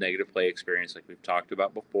a negative play experience like we've talked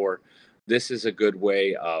about before. This is a good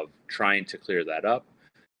way of trying to clear that up.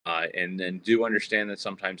 And then do understand that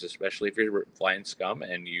sometimes, especially if you're flying Scum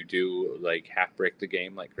and you do like half break the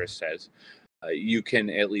game, like Chris says, you can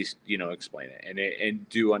at least, explain it and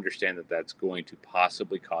do understand that that's going to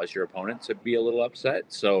possibly cause your opponent to be a little upset.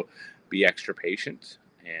 So be extra patient,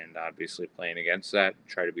 and obviously playing against that,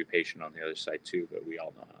 try to be patient on the other side too, but we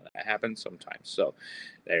all know how that happens sometimes. So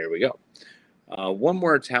there we go. One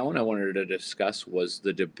more talent I wanted to discuss was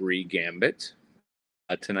the Debris Gambit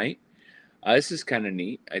tonight. This is kind of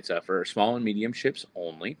neat. It's for small and medium ships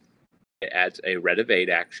only. It adds a red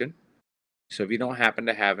evade action. So if you don't happen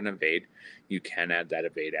to have an evade, you can add that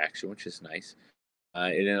evade action, which is nice.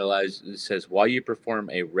 It says, while you perform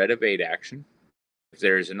a red evade action, if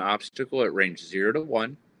there is an obstacle at range 0 to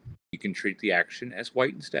 1, you can treat the action as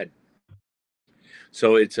white instead.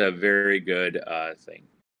 So it's a very good thing.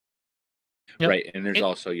 Yep. Right, and there's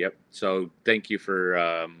also, so thank you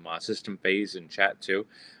for System Phase in chat too.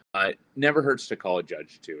 Never hurts to call a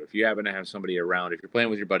judge too. If you happen to have somebody around, if you're playing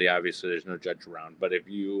with your buddy, obviously there's no judge around. But if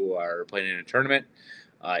you are playing in a tournament,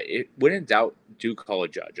 when in doubt, do call a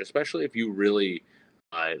judge, especially if you really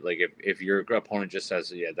like if your opponent just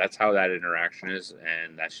says, yeah, that's how that interaction is,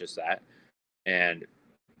 and that's just that, and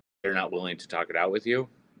they're not willing to talk it out with you.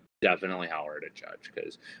 Definitely holler at a judge,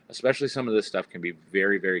 because especially some of this stuff can be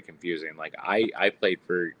very, very confusing. Like I played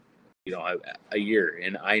for a year,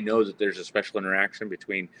 and I know that there's a special interaction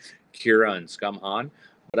between Kira and Scum Han,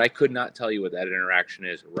 but I could not tell you what that interaction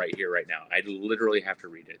is right here, right now. I literally have to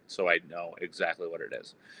read it so I know exactly what it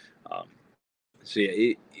is. So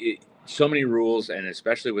yeah, so many rules, and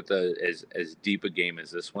especially with as deep a game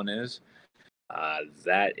as this one is.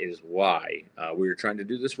 That is why we were trying to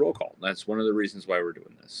do this roll call. That's one of the reasons why we're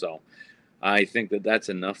doing this. So I think that's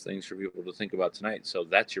enough things for people to think about tonight. So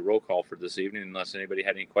that's your roll call for this evening, unless anybody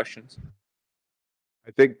had any questions.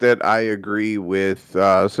 I think that I agree with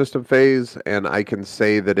System Phase, and I can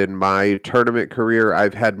say that in my tournament career,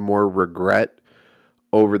 I've had more regret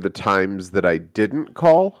over the times that I didn't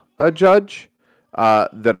call a judge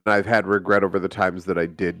than I've had regret over the times that I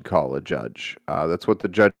did call a judge. That's what the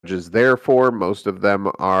judge is there for. Most of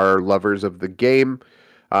them are lovers of the game.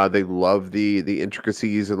 They love the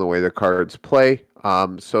intricacies and the way the cards play.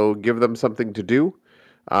 So give them something to do.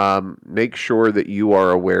 Make sure that you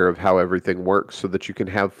are aware of how everything works so that you can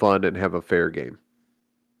have fun and have a fair game.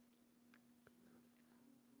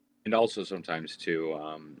 And also sometimes too,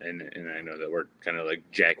 and I know that we're kind of like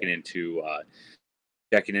jacking into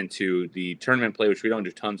the tournament play, which we don't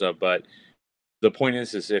do tons of, but the point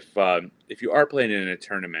is if you are playing in a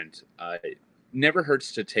tournament, it never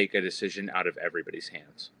hurts to take a decision out of everybody's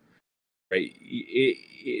hands, right?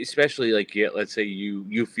 Especially like, let's say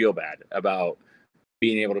you feel bad about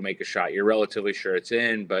being able to make a shot. You're relatively sure it's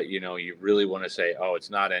in, but you really want to say, oh, it's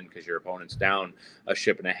not in, because your opponent's down a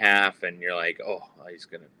ship and a half, and you're like, oh, he's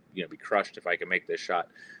gonna be crushed if I can make this shot.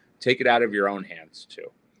 Take it out of your own hands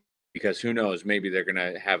too, because who knows, maybe they're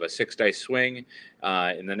gonna have a 6-dice swing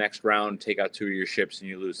in the next round, take out 2 of your ships, and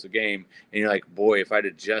you lose the game. And you're like, boy, if I'd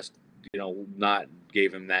have just not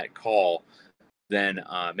gave him that call, then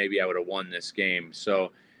maybe I would have won this game.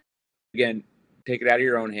 So again, take it out of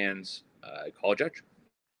your own hands. Call a judge.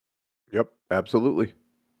 Yep, absolutely.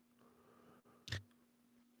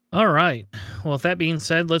 All right. Well, with that being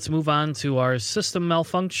said, let's move on to our system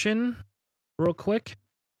malfunction real quick.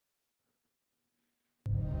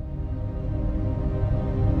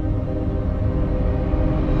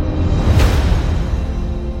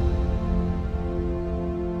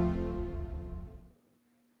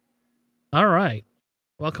 All right.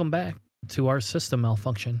 Welcome back to our system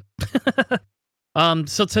malfunction.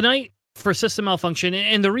 So tonight for system malfunction,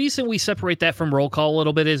 and the reason we separate that from roll call a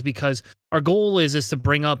little bit is because our goal is to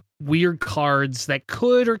bring up weird cards that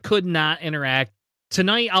could or could not interact.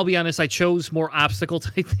 Tonight, I'll be honest, I chose more obstacle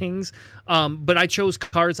type things, but I chose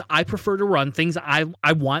cards I prefer to run, things I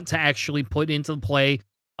want to actually put into play,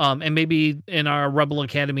 and maybe in our Rebel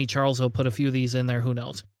Academy, Charles will put a few of these in there, who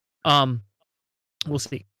knows. We'll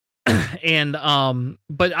see. And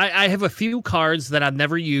but I have a few cards that I've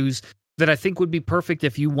never used that I think would be perfect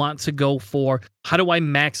if you want to go for how do I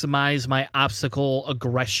maximize my obstacle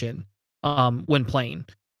aggression when playing.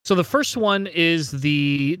 So the first one is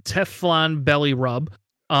the Teflon belly rub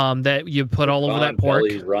that you put all over that pork.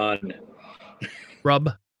 Belly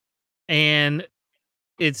rub. And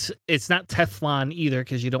it's not Teflon either,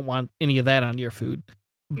 because you don't want any of that on your food.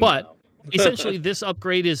 But No. Essentially, this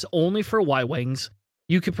upgrade is only for Y-Wings.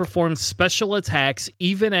 You can perform special attacks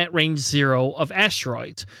even at range 0 of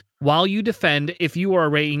asteroids. While you defend, if you are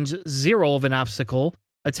range 0 of an obstacle,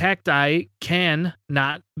 attack die can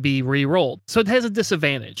not be re-rolled. So it has a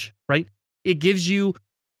disadvantage, right? It gives you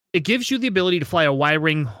the ability to fly a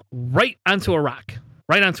Y-Wing right onto a rock.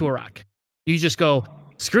 Right onto a rock. You just go,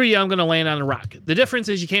 screw you, I'm going to land on a rock. The difference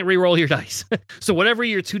is you can't re-roll your dice. So whatever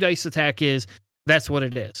your 2-dice attack is, that's what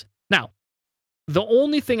it is. Now, the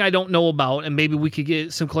only thing I don't know about, and maybe we could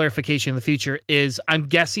get some clarification in the future, is I'm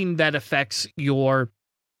guessing that affects your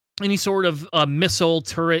any sort of missile,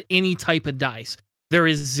 turret, any type of dice. There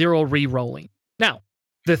is 0 re-rolling. Now,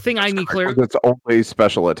 the thing I need clear... It's only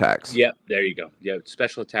special attacks. Yep, there you go. Yeah,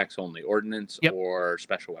 special attacks only. Ordnance or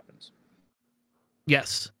special weapons.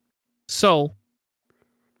 Yes. So,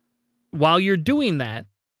 while you're doing that,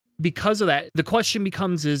 because of that, the question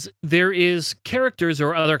becomes there is characters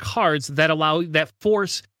or other cards that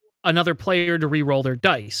force another player to re-roll their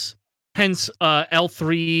dice. Hence,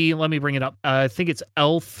 L3, let me bring it up. I think it's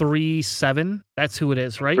L37. That's who it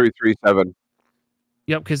is, right? 337.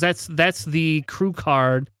 Yep, because that's the crew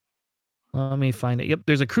card. Let me find it. Yep,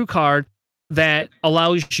 there's a crew card that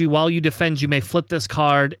allows you, while you defend, you may flip this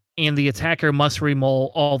card and the attacker must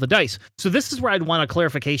re-roll all the dice. So this is where I'd want a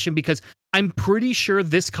clarification, because I'm pretty sure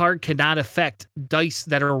this card cannot affect dice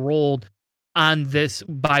that are rolled on this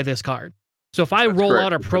by this card. So if I roll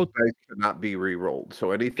out a dice cannot be re-rolled.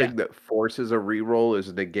 So anything that forces a re-roll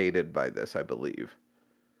is negated by this, I believe.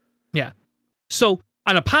 Yeah. So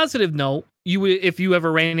on a positive note, if you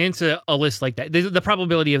ever ran into a list like that, the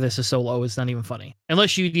probability of this is so low, it's not even funny.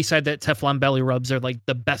 Unless you decide that Teflon belly rubs are like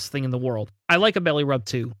the best thing in the world. I like a belly rub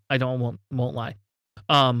too. I won't lie.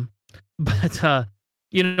 But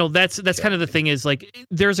you know, that's kind of the thing, is like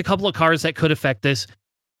there's a couple of cards that could affect this.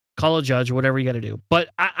 Call a judge, whatever you got to do. But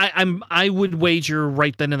I would wager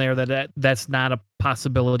right then and there that's not a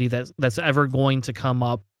possibility that's ever going to come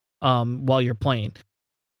up while you're playing.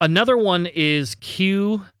 Another one is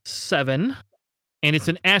Q7, and it's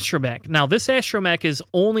an astromech. Now, this astromech is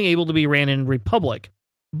only able to be ran in Republic,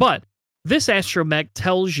 but this astromech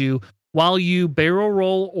tells you while you barrel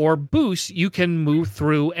roll or boost, you can move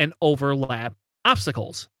through and overlap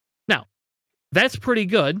obstacles. Now, that's pretty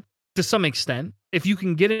good to some extent if you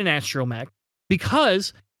can get an astromech,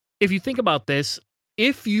 because if you think about this,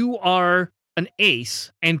 if you are an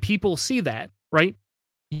ace and people see that, right?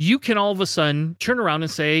 You can all of a sudden turn around and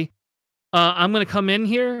say, I'm going to come in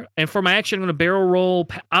here, and for my action, I'm going to barrel roll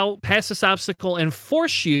out past this obstacle and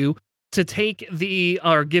force you to take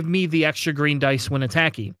or give me the extra green dice when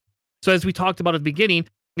attacking. So as we talked about at the beginning,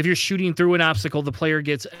 if you're shooting through an obstacle, the player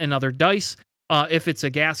gets another dice. If it's a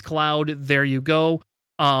gas cloud, there you go.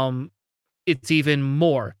 It's even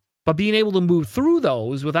more. But being able to move through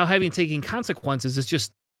those without having taken consequences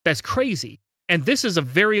that's crazy. And this is a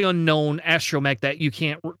very unknown astromech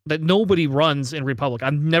that nobody runs in Republic.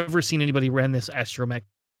 I've never seen anybody run this astromech.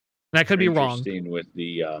 And I could be wrong. Interesting with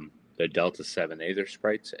the Delta 7 Aether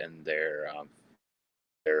sprites and their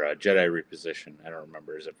Jedi reposition. I don't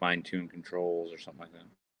remember. Is it fine-tune controls or something like that?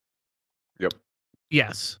 Yep.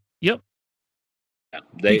 Yes. Yep.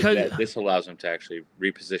 Yeah. This allows them to actually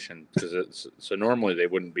reposition, so normally they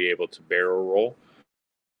wouldn't be able to barrel roll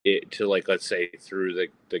it to, like, let's say through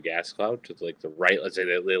the gas cloud to like the right. Let's say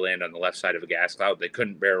they land on the left side of a gas cloud. They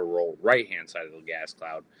couldn't barrel roll right hand side of the gas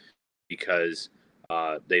cloud because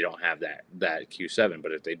they don't have that Q7.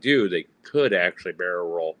 But if they do, they could actually barrel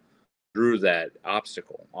roll through that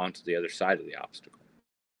obstacle onto the other side of the obstacle.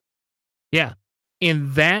 Yeah.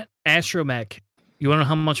 In that astromech, you want to know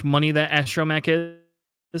how much money that astromech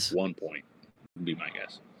is? 1 point would be my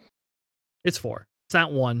guess. It's 4. It's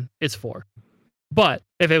not 1. It's 4. But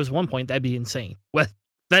if it was 1 point, that'd be insane. Well,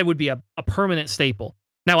 that would be a permanent staple.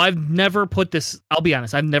 Now, I've never put this. I'll be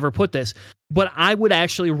honest. I've never put this, but I would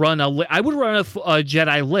actually run a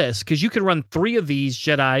Jedi list, because you could run 3 of these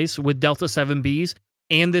Jedis with Delta 7Bs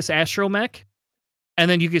and this astromech, and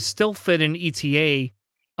then you could still fit an ETA.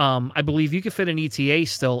 I believe you could fit an ETA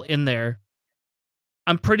still in there.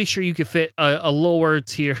 I'm pretty sure you could fit a lower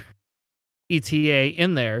tier ETA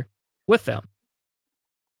in there with them.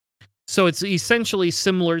 So it's essentially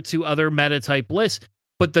similar to other meta type lists.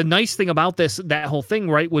 But the nice thing about that whole thing,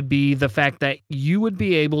 right, would be the fact that you would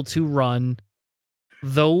be able to run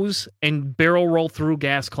those and barrel roll through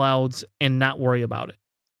gas clouds and not worry about it.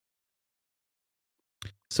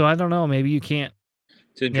 So I don't know, maybe you can't.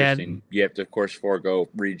 It's interesting. You have to, of course, forego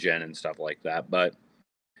regen and stuff like that, but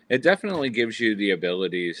it definitely gives you the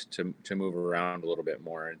abilities to move around a little bit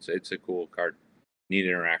more. It's a cool card. Neat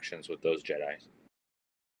interactions with those Jedi.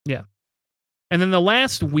 Yeah. And then the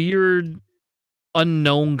last weird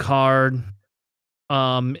unknown card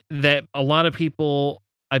that a lot of people,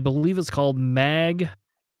 I believe it's called Mag.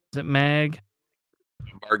 Is it Mag?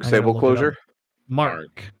 Marg Sable Closure? Marg.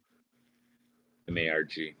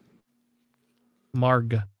 M-A-R-G.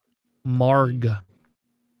 Marg. I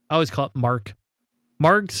always call it Mark.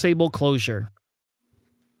 Marg Sable Closure.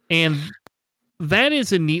 And that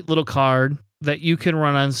is a neat little card that you can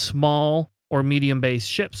run on small or medium-based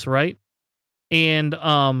ships, right? And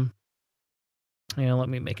let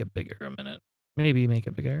me make it bigger a minute. Maybe make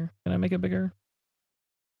it bigger. Can I make it bigger?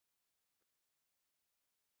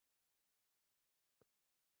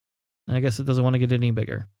 I guess it doesn't want to get any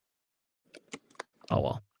bigger. Oh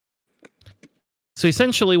well. So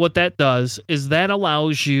essentially what that does is that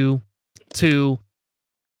allows you to,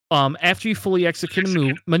 after you fully execute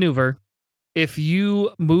a maneuver, if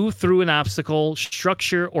you move through an obstacle,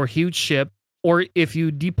 structure, or huge ship, or if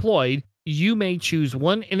you deployed, you may choose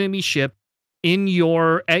one enemy ship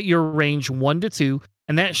at your range 1 to 2,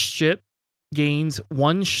 and that ship gains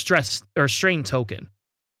 1 stress or strain token,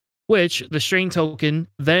 which the strain token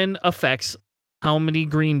then affects how many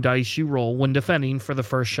green dice you roll when defending for the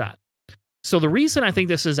first shot. So the reason I think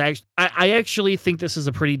this is actually, I actually think this is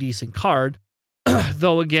a pretty decent card,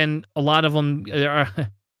 though again, a lot of them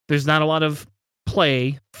there's not a lot of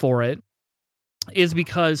play for it, is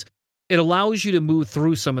because it allows you to move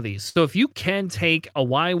through some of these. So if you can take a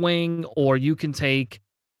Y-wing, or you can take,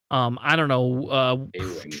 I don't know,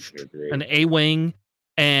 an A-wing,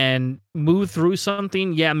 and move through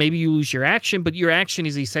something, yeah, maybe you lose your action, but your action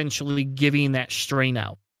is essentially giving that strain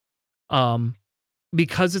out.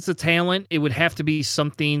 Because it's a talent, it would have to be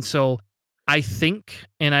something. So I think,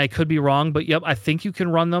 and I could be wrong, but yep, I think you can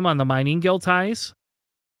run them on the Mining Guild ties,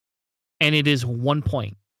 and it is 1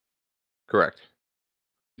 point. Correct.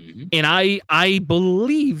 And I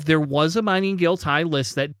believe there was a Mining Guild tie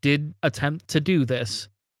list that did attempt to do this.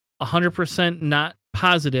 100% not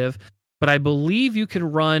positive, but I believe you can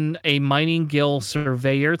run a Mining Guild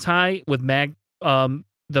Surveyor tie with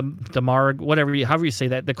the Marg, however you say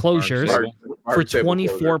that, the closures for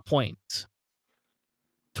 24 points.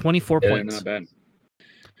 24 points. Not bad.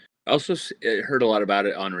 I also heard a lot about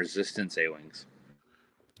it on Resistance A-Wings.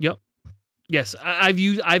 Yep. Yes,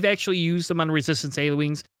 I've actually used them on Resistance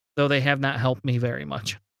A-Wings, though they have not helped me very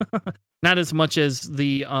much. Not as much as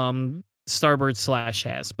the Starbird Slash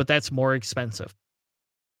has, but that's more expensive.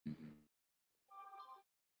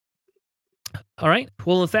 All right.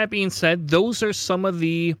 Well, with that being said, those are some of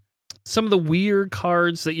the weird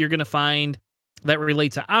cards that you're going to find that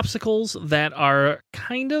relate to obstacles that are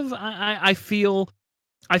kind of, I feel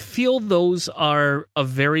those are a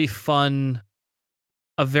very, very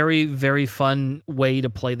fun way to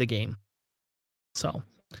play the game. So,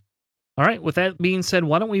 all right. With that being said,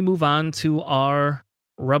 why don't we move on to our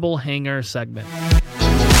Rebel Hangar segment?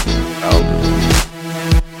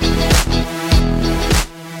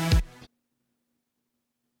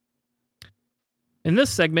 In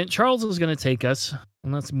this segment, Charles is going to take us,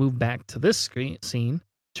 and let's move back to this scene.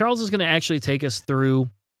 Charles is going to actually take us through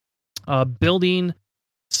building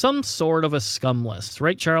some sort of a scum list.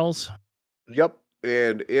 Right, Charles? Yep.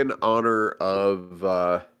 And in honor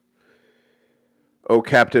of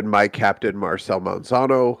Captain, my Captain, Marcel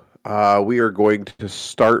Manzano, we are going to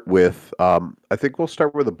start with, I think we'll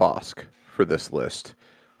start with a Bossk for this list.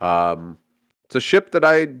 It's a ship that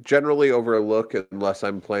I generally overlook unless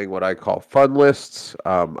I'm playing what I call fun lists.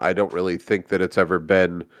 I don't really think that it's ever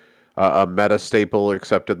been a meta staple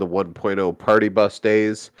except in the 1.0 party bus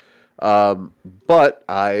days. But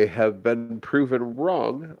I have been proven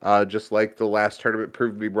wrong, just like the last tournament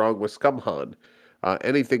proved me wrong with Scumhan.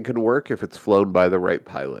 Anything can work if it's flown by the right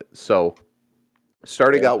pilot. So,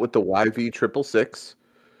 starting out with the YV666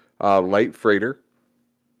 light freighter.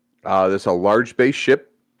 This is a large base ship.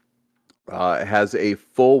 It has a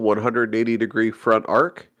full 180-degree front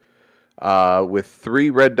arc with 3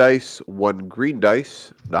 red dice, 1 green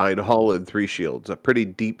dice, 9 hull, and 3 shields. A pretty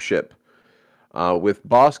deep ship. With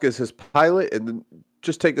Bossk as his pilot, and then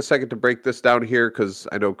just take a second to break this down here because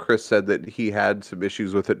I know Chris said that he had some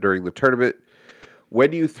issues with it during the tournament.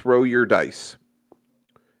 When you throw your dice,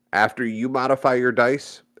 after you modify your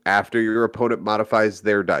dice, after your opponent modifies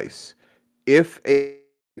their dice, if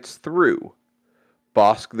it's through,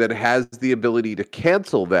 Bossk then has the ability to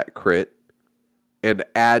cancel that crit and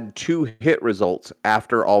add 2 hit results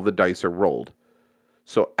after all the dice are rolled.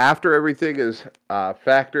 So after everything is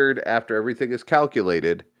factored, after everything is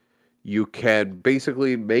calculated, you can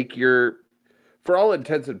basically make for all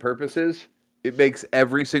intents and purposes, it makes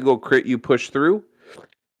every single crit you push through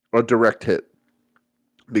a direct hit.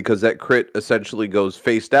 Because that crit essentially goes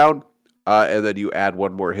face down, and then you add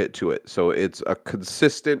 1 more hit to it. So it's a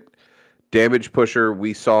consistent damage pusher.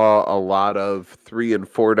 We saw a lot of 3 and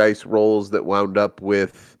 4 dice rolls that wound up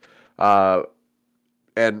with,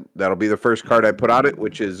 and that'll be the first card I put on it,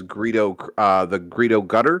 which is Greedo, the Greedo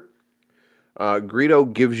Gunner.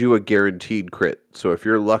 Greedo gives you a guaranteed crit. So if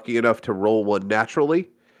you're lucky enough to roll 1 naturally,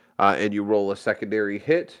 and you roll a secondary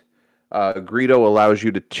hit, Greedo allows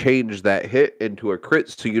you to change that hit into a crit,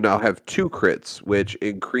 so you now have 2 crits, which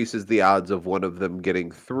increases the odds of one of them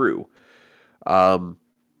getting through.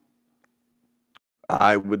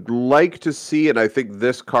 I would like to see, and I think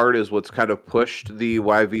this card is what's kind of pushed the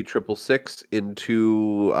YV666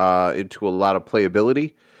 into a lot of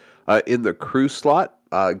playability. In the crew slot,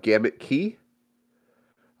 Gamut Key.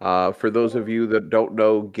 For those of you that don't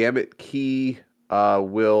know, Gamut Key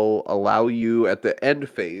will allow you at the end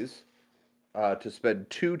phase to spend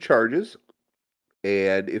 2 charges.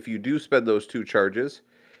 And if you do spend those 2 charges,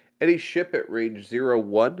 any ship at range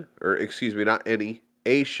 0-1, or excuse me, not any,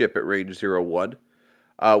 a ship at range 0-1,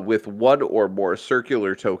 with 1 or more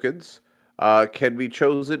circular tokens can be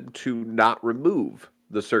chosen to not remove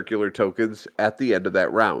the circular tokens at the end of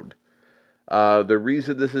that round. The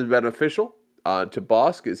reason this is beneficial to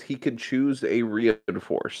Bosk is he can choose a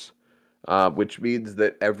reinforce, which means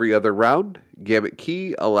that every other round, Gamut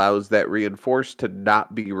Key allows that reinforce to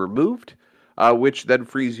not be removed, which then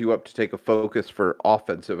frees you up to take a focus for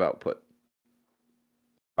offensive output.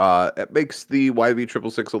 It makes the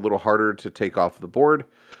YV666 a little harder to take off the board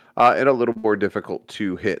and a little more difficult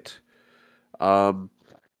to hit. I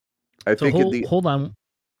think hold on.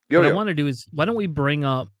 What I want to do is, why don't we bring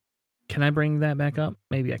up? Can I bring that back up?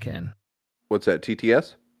 Maybe I can. What's that,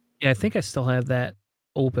 TTS? Yeah, I think I still have that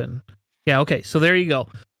open. Yeah, okay. So there you go.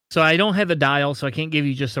 So I don't have the dial, so I can't give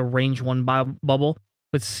you just a range 1 bubble.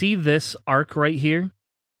 But see this arc right here?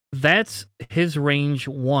 That's his range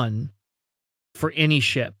 1 for any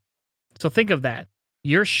ship. So think of that.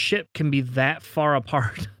 Your ship can be that far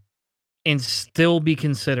apart and still be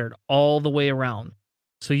considered all the way around.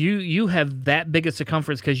 So you have that big a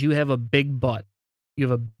circumference because you have a big butt. You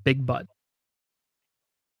have a big butt.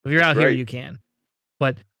 If you're out here, you can.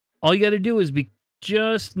 But all you got to do is be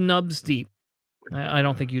just nubs deep. I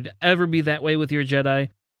don't think you'd ever be that way with your Jedi.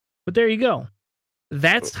 But there you go.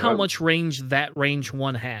 That's how much range that range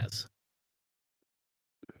 1 has.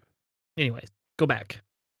 Anyways, go back.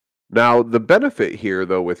 Now, the benefit here,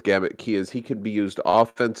 though, with Gamut Key is he can be used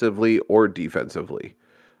offensively or defensively.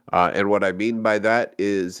 And what I mean by that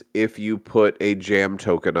is if you put a jam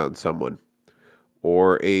token on someone,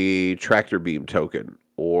 or a tractor beam token,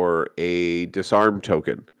 or a disarm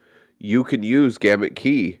token, you can use Gamut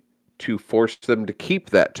Key to force them to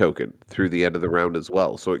keep that token through the end of the round as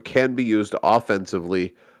well. So it can be used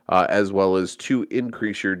offensively as well as to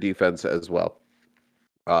increase your defense as well.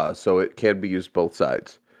 So it can be used both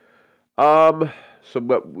sides.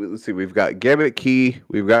 Let's see. We've got Gamut Key.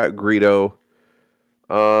 We've got Greedo.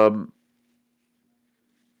 You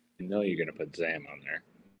know you're gonna put Zam on there.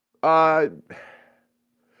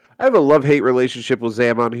 I have a love-hate relationship with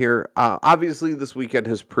Zam on here. Obviously, this weekend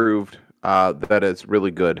has proved that it's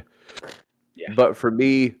really good. Yeah. But for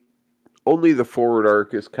me, only the forward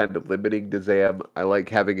arc is kind of limiting to Zam. I like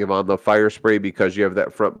having him on the fire spray because you have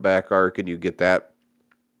that front-back arc and you get that.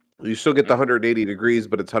 You still get the 180 degrees,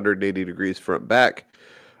 but it's 180 degrees front-back.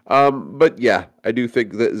 But yeah, I do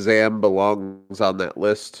think that Zam belongs on that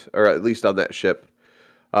list, or at least on that ship.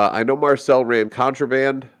 I know Marcel ran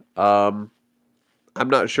Contraband. I'm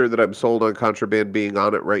not sure that I'm sold on Contraband being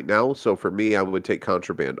on it right now, so for me, I would take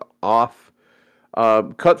Contraband off.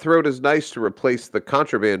 Cutthroat is nice to replace the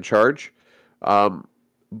Contraband charge,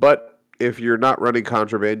 but if you're not running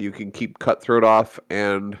Contraband, you can keep Cutthroat off,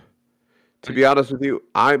 and to be honest with you,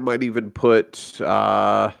 I might even put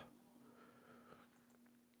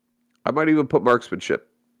Marksmanship.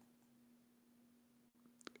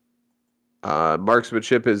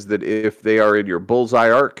 Marksmanship is that if they are in your bullseye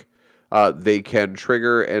arc, they can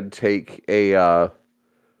trigger and take a.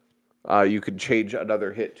 You can change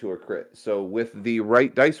another hit to a crit. So with the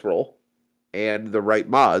right dice roll and the right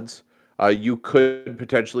mods, you could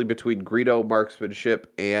potentially, between Greedo,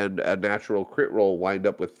 Marksmanship, and a natural crit roll, wind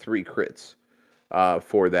up with 3 crits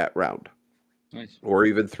for that round. Nice. Or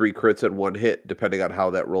even 3 crits and 1 hit, depending on how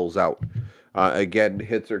that rolls out. Again,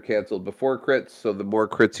 hits are canceled before crits, so the more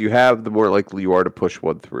crits you have, the more likely you are to push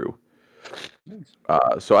one through. Nice.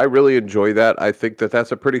 So I really enjoy that. I think that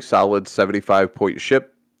that's a pretty solid 75-point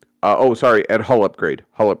ship. And hull upgrade.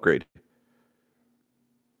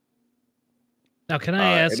 Now, can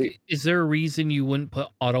I ask, is there a reason you wouldn't put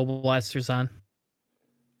auto blasters on?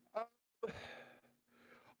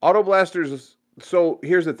 Auto blasters. So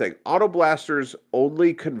here's the thing. Auto blasters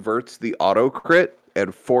only converts the auto crit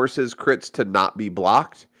and forces crits to not be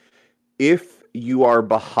blocked if you are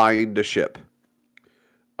behind a ship.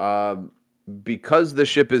 Because the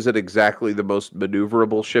ship isn't exactly the most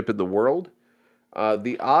maneuverable ship in the world,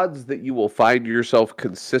 the odds that you will find yourself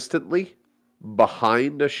consistently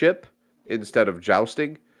behind a ship instead of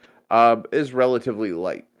jousting is relatively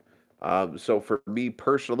light. So for me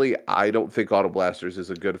personally, I don't think Auto Blasters is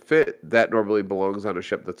a good fit. That normally belongs on a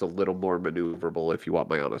ship that's a little more maneuverable, if you want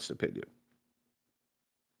my honest opinion.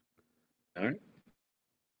 All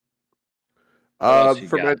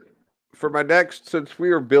right. For my next, since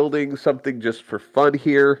we are building something just for fun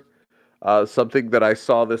here, something that I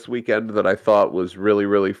saw this weekend that I thought was really,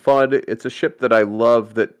 really fun. It's a ship that I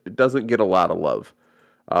love that doesn't get a lot of love.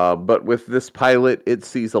 But with this pilot, it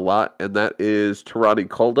sees a lot, and that is Tirani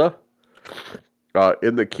Kulda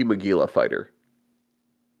in the Kimagila fighter.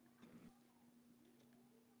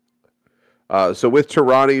 So with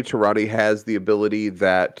Tirani has the ability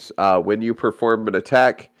that when you perform an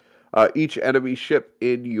attack, each enemy ship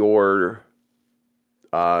in your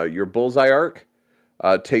bullseye arc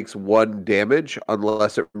takes 1 damage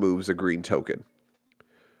unless it removes a green token.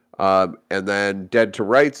 And then Dead to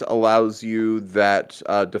Rights allows you that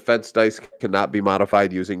defense dice cannot be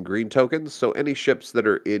modified using green tokens. So any ships that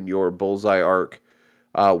are in your bullseye arc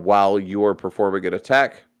while you're performing an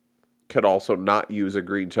attack can also not use a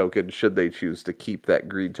green token should they choose to keep that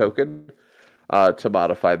green token to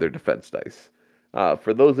modify their defense dice.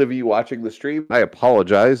 For those of you watching the stream, I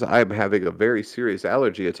apologize. I'm having a very serious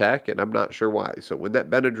allergy attack, and I'm not sure why. So when that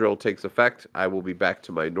Benadryl takes effect, I will be back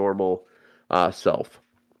to my normal self.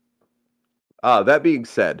 That being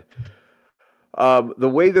said, the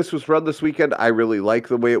way this was run this weekend, I really like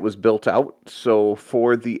the way it was built out. So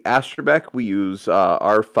for the Astromech, we use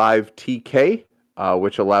R5TK,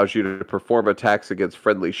 which allows you to perform attacks against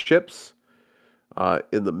friendly ships.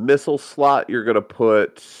 In the missile slot, you're going to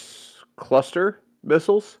put cluster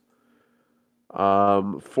missiles.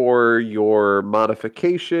 For your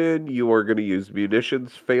modification, you are going to use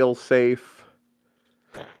munitions failsafe.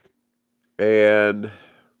 And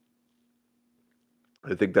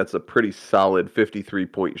I think that's a pretty solid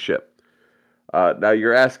 53-point ship. Now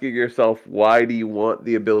you're asking yourself, why do you want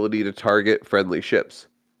the ability to target friendly ships?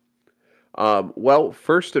 Well,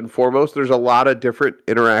 first and foremost, there's a lot of different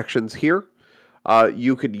interactions here.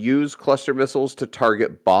 You could use cluster missiles to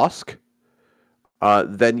target Bosk,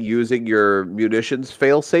 then using your munitions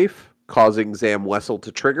failsafe, causing Zam Wesell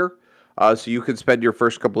to trigger. So you can spend your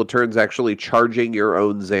first couple of turns actually charging your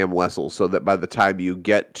own Zam Wesell, so that by the time you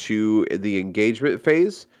get to the engagement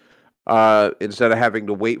phase, instead of having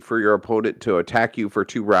to wait for your opponent to attack you for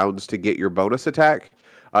 2 rounds to get your bonus attack,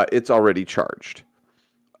 it's already charged.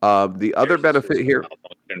 The other benefit here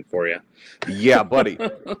for you. Yeah, buddy.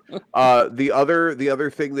 The other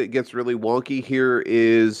thing that gets really wonky here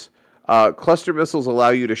is cluster missiles allow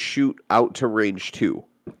you to shoot out to range 2.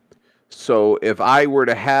 So if I were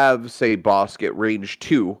to have, say, Bosk at range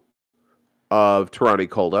 2 of Tyranni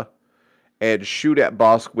Kolda and shoot at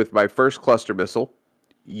Bosk with my first cluster missile,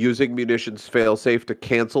 using munitions failsafe to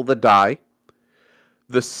cancel the die,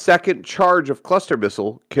 the second charge of cluster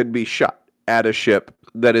missile can be shot at a ship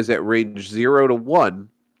that is at range 0 to 1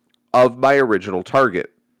 of my original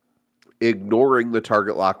target, ignoring the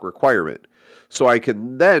target lock requirement. So I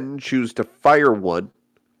can then choose to fire one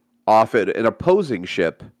off at an opposing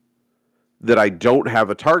ship that I don't have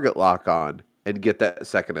a target lock on and get that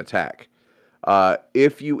second attack.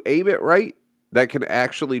 If you aim it right, that can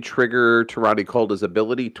actually trigger Tyranni Kolda's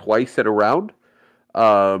ability twice in a round.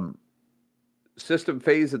 System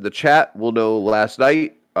Phase in the chat will know last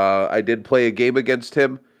night I did play a game against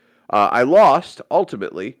him. I lost,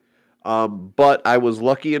 ultimately, but I was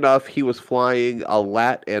lucky enough he was flying a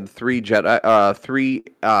LAT and 3 Jedi, 3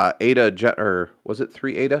 Ada Jet, or was it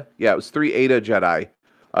 3 Ada? Yeah, it was 3 Ada Jedi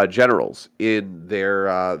generals in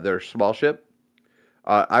their small ship.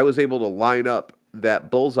 I was able to line up that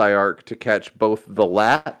bullseye arc to catch both the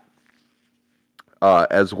LAT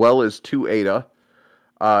as well as 2 Ada.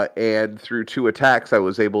 And through 2 attacks, I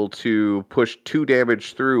was able to push 2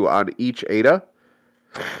 damage through on each Ada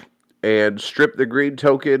and strip the green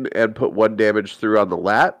token and put 1 damage through on the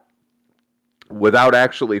LAT without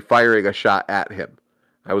actually firing a shot at him.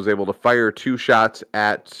 I was able to fire 2 shots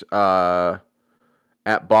at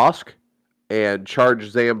Bosk and charge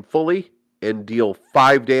Zam fully and deal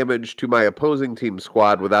 5 damage to my opposing team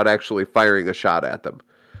squad without actually firing a shot at them.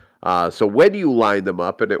 So when you line them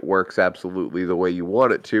up and it works absolutely the way you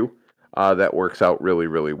want it to, that works out really,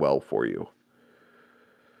 really well for you.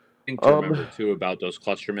 I think to remember, too, about those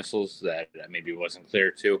cluster missiles that maybe wasn't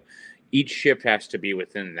clear, too. Each ship has to be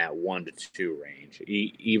within that 1 to 2 range.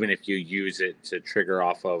 Even if you use it to trigger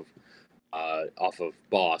off of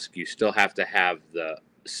Bosk, you still have to have the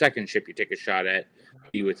second ship you take a shot at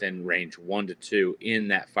be within range 1 to 2 in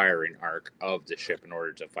that firing arc of the ship in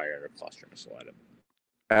order to fire a cluster missile at him.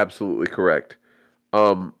 Absolutely correct.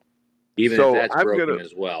 Even if that's broken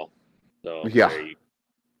as well. So yeah.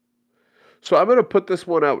 So I'm going to put this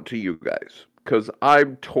one out to you guys, because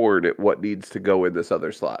I'm torn at what needs to go in this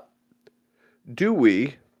other slot. Do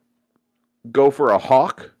we go for a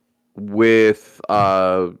Hawk with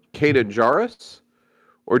Kanan Jarrus,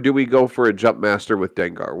 or do we go for a Jumpmaster with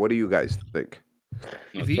Dengar? What do you guys think?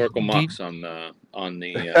 Torkil Mux on the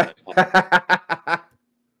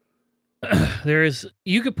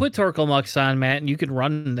you could put Torkil Mux on, Matt, and you could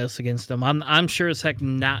run this against him. I'm sure as heck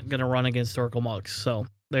not gonna run against Torkil Mux. So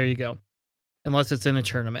there you go. Unless it's in a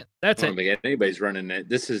tournament. That's I don't think anybody's running it.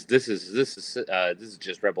 This is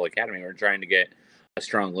just Rebel Academy. We're trying to get a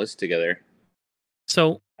strong list together.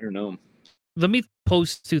 So I don't know. Let me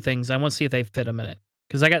post 2 things. I want to see if they fit a minute.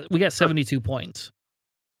 Because we got 72 points.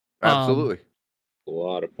 Absolutely. A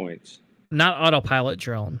lot of points. not autopilot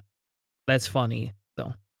drone. That's funny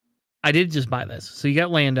though. I did just buy this. So you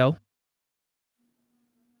got Lando.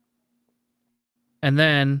 And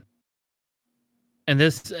then, and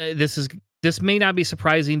this may not be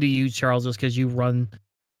surprising to you, Charles, just because you run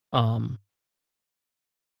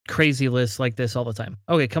crazy lists like this all the time.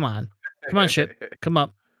 Okay, come on, ship, come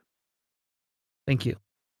up. Thank you.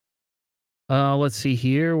 Let's see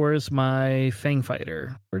here. Where's my Fang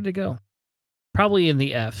Fighter? Where'd it go? Probably in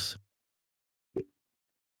the Fs.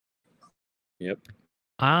 Yep.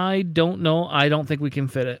 I don't know. I don't think we can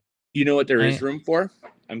fit it. You know what there is room for?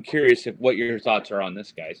 I'm curious what your thoughts are on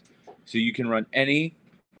this, guys. So you can run any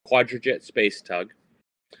Quadrajet Space Tug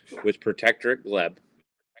with Protectorate Gleb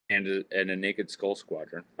and a Naked Skull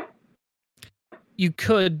Squadron. You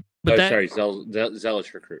could, but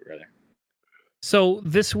Zealous Recruit, rather. So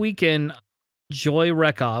this weekend, Joy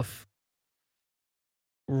Rekoff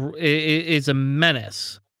is a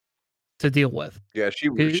menace to deal with. Yeah,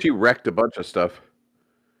 she wrecked a bunch of stuff.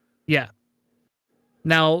 Yeah.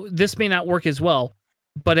 Now, this may not work as well,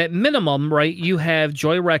 but at minimum, right, you have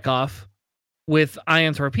Joy Rekoff with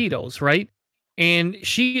ion torpedoes, right? And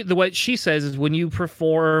what she says is when you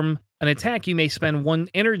perform an attack, you may spend 1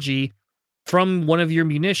 energy from one of your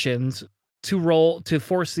munitions to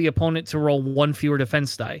force the opponent to roll 1 fewer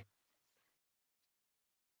defense die.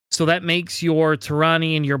 So that makes your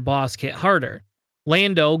Tyranni and your boss hit harder.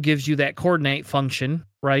 Lando gives you that coordinate function,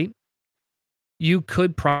 right? You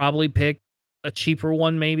could probably pick a cheaper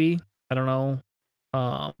one, maybe. I don't know.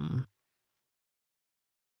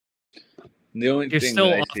 The only you're thing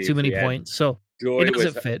still off too many points, so Joy it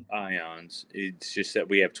doesn't fit. Ions. It's just that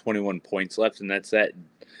we have 21 points left, and that's that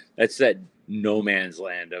no man's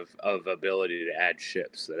land of ability to add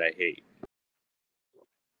ships that I hate.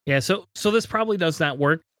 Yeah, so this probably does not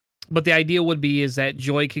work, but the idea would be is that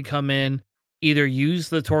Joy could come in, either use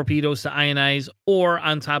the torpedoes to ionize, or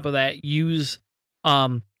on top of that, use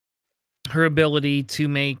her ability to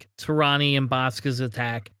make Tyranni and Bosca's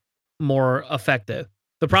attack more effective.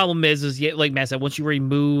 The problem is like Matt said, once you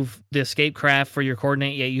remove the escape craft for your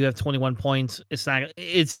coordinate, you have 21 points. It's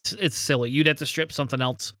silly. You'd have to strip something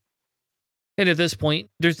else. And at this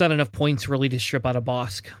point, there's not enough points really to strip out of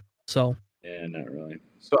Bosk. So yeah, not really.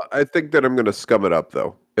 So I think that I'm going to scum it up,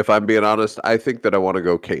 though. If I'm being honest, I think that I want to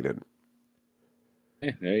go Kanan.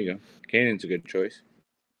 Yeah, there you go. Kanan's a good choice.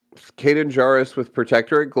 Kanan Jarrus with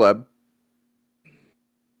Protectorate Gleb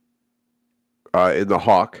in the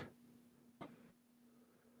Hawk.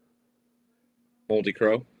 Moldy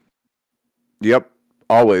Crow? Yep,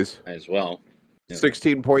 always. As well. Yep.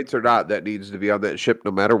 16 points or not, that needs to be on that ship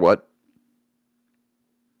no matter what.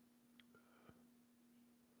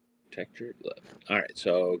 Protectorate Gleb. All right,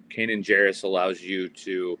 so Kanan Jarrus allows you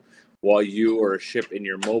to, while you or a ship in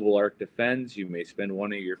your mobile arc defends, you may spend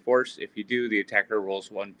 1 of your force. If you do, the attacker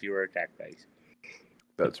rolls 1 fewer attack dice.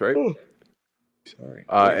 That's right. Oh. Sorry.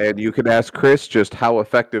 And you can ask Chris just how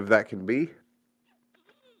effective that can be.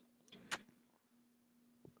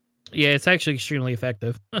 Yeah, it's actually extremely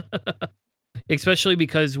effective. Especially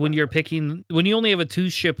because when you only have a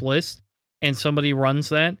 2-ship list and somebody runs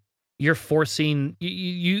that, you're forcing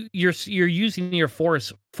you're using your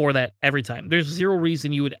force for that every time. There's zero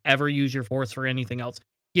reason you would ever use your force for anything else.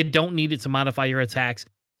 You don't need it to modify your attacks.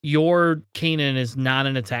 Your Kanan is not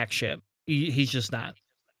an attack ship. He's just not.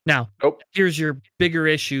 Now, Here's your bigger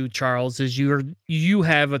issue, Charles, is you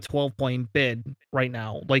have a 12-point bid right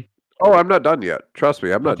now. Like, oh, I'm not done yet. Trust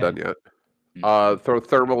me, I'm not done yet. Throw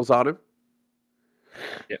thermals on him.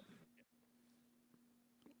 Yep.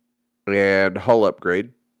 And hull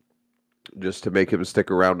upgrade, just to make him stick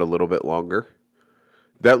around a little bit longer.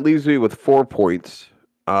 That leaves me with 4 points.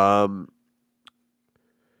 And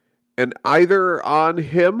either on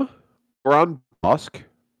him or on Bosk,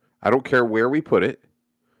 I don't care where we put it,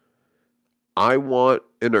 I want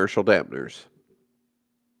Inertial Dampeners.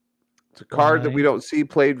 It's a card that we don't see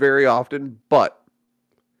played very often, but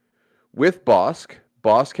with Bosk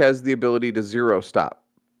has the ability to 0 stop,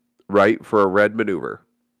 right, for a red maneuver.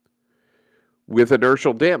 With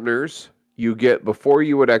Inertial Dampeners, you get, before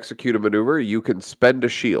you would execute a maneuver, you can spend a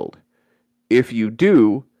shield. If you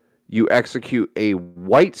do, you execute a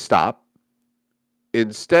white stop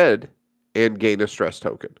instead and gain a stress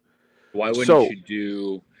token. Why wouldn't you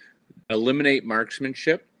do eliminate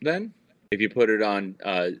marksmanship then? If you put it on,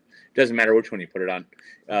 doesn't matter which one you put it on.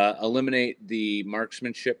 Eliminate the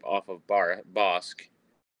marksmanship off of Bosk,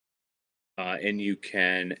 and you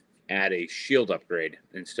can add a shield upgrade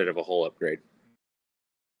instead of a hull upgrade.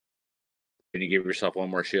 And you give yourself 1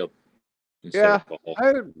 more shield. Yeah,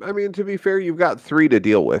 I mean, to be fair, you've got 3 to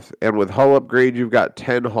deal with. And with hull upgrade, you've got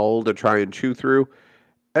 10 hull to try and chew through.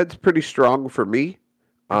 That's pretty strong for me.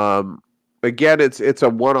 Again, it's a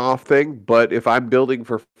one-off thing, but if I'm building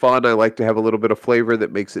for fun, I like to have a little bit of flavor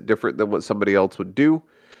that makes it different than what somebody else would do.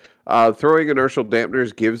 Throwing inertial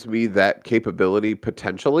dampeners gives me that capability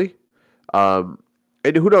potentially. Um,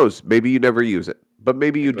 and who knows? Maybe you never use it, but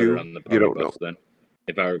maybe you Put it do. on the You party don't know. buff then.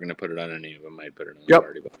 If I were going to put it on any of them, I'd put it on the Yep.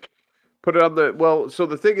 party buff. Put it on the well. So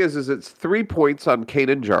the thing is it's 3 points on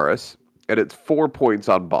Kanan Jarrus, and it's 4 points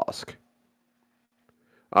on Bosk.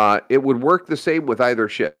 It would work the same with either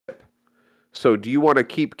ship. So do you want to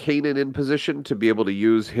keep Kanan in position to be able to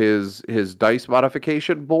use his dice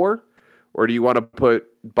modification more? Or do you want to put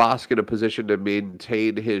Bosk in a position to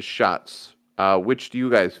maintain his shots? Which do you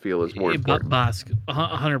guys feel is more important? Bosk,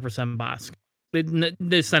 100% Bosk.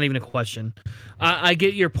 It's not even a question. I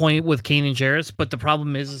get your point with Kane and Jarrus, but the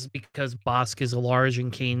problem is because Bosk is a large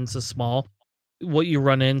and Kane's a small, what you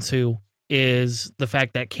run into is the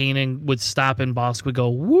fact that Kanan would stop and Bosk would go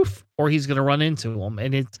woof, or he's going to run into him.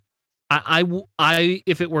 And it's,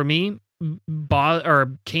 if it were me,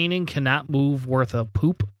 Kanan cannot move worth a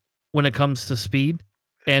poop when it comes to speed,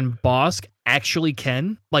 and Bosk actually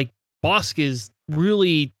can. Like, Bosk is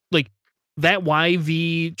really like that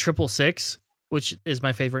YV666, which is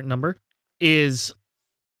my favorite number, is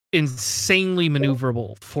insanely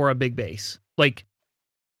maneuverable for a big base. Like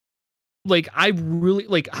I really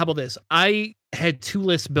like. How about this? I had 2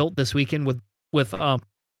 lists built this weekend with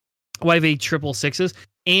YV666s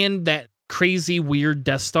and that crazy weird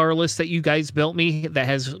Death Star list that you guys built me that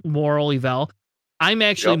has moral eval. I'm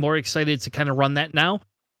actually more excited to kind of run that now,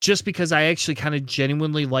 just because I actually kind of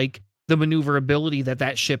genuinely like the maneuverability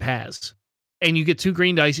that ship has. And you get 2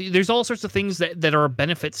 green dice. There's all sorts of things that are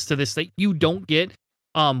benefits to this that you don't get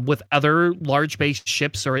with other large base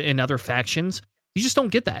ships or in other factions. You just don't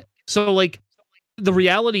get that. So like the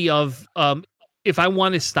reality of if I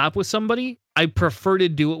want to stop with somebody, I prefer to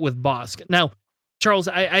do it with Bosk. Now, Charles,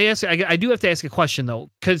 I do have to ask a question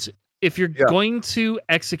though, because if you're going to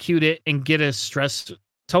execute it and get a stress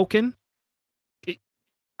token,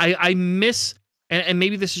 I miss, and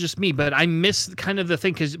maybe this is just me, but I miss kind of the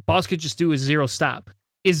thing, because Bosk could just do a 0 stop.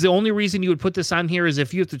 Is the only reason you would put this on here is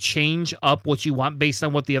if you have to change up what you want based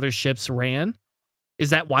on what the other ships ran? Is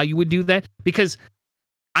that why you would do that? Because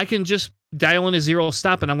I can just dial in a 0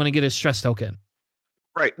 stop and I'm going to get a stress token.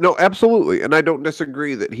 Right. No, absolutely. And I don't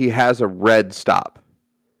disagree that he has a red stop.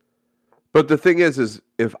 But the thing is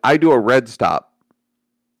if I do a red stop,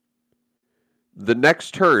 the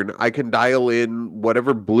next turn I can dial in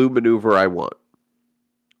whatever blue maneuver I want.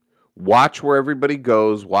 Watch where everybody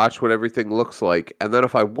goes, watch what everything looks like, and then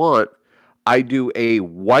if I want, I do a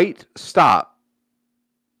white stop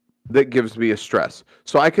that gives me a stress.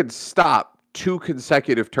 So I could stop 2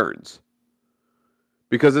 consecutive turns.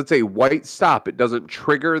 Because it's a white stop, it doesn't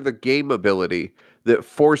trigger the game ability that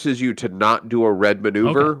forces you to not do a red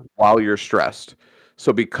maneuver while you're stressed.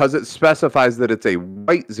 So because it specifies that it's a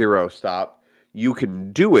white 0 stop, you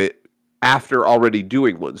can do it after already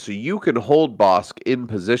doing one. So you can hold Bosk in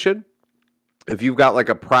position. If you've got like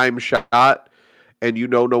a prime shot and you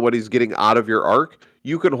know nobody's getting out of your arc,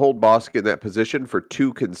 you can hold Bosk in that position for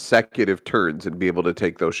 2 consecutive turns and be able to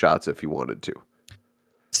take those shots if you wanted to.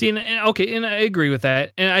 See, and I agree with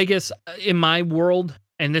that. And I guess in my world,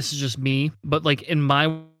 and this is just me, but like in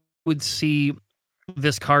my would see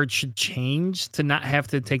this card should change to not have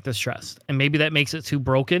to take the stress. And maybe that makes it too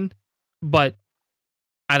broken, but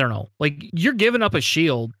I don't know. Like, you're giving up a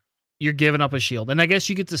shield. You're giving up a shield. And I guess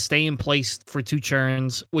you get to stay in place for 2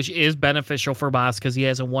 turns, which is beneficial for Bosk because he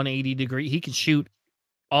has a 180 degree. He can shoot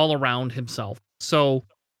all around himself. So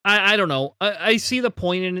I don't know. I see the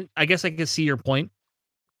point in it. I guess I can see your point.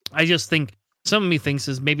 I just think some of me thinks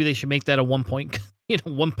is maybe they should make that a 1 point,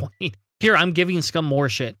 1 point. Here, I'm giving Scum more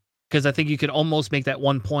shit because I think you could almost make that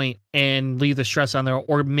 1 point and leave the stress on there,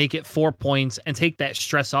 or make it 4 points and take that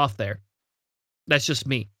stress off there. That's just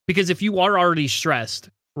me. Because if you are already stressed,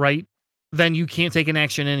 right, then you can't take an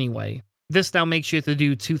action anyway. This now makes you have to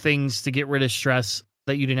do 2 things to get rid of stress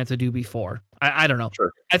that you didn't have to do before. I don't know.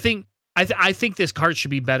 Sure. I think this card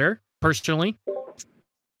should be better, personally.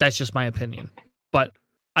 That's just my opinion. But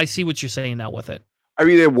I see what you're saying now with it. I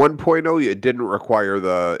mean, at 1.0, it didn't require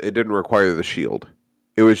the shield.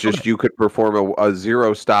 It was just you could perform a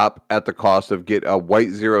 0 stop at the cost of get a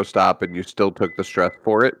white 0 stop, and you still took the stress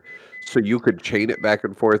for it. So you could chain it back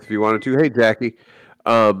and forth if you wanted to. Hey, Jackie.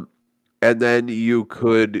 And then you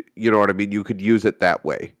could, you know what I mean? You could use it that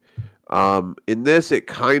way. In this, it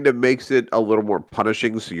kind of makes it a little more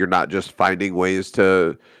punishing, so you're not just finding ways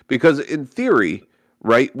to... Because in theory,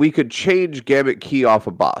 right, we could change Gambit Key off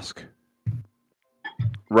of Bosk.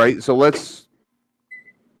 Right? So let's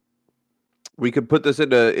we could put this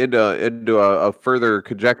into a further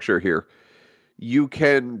conjecture here. You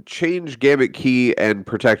can change Gamut Key and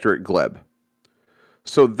Protectorate Gleb.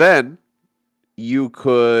 So then you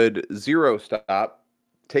could zero stop,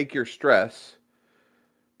 take your stress.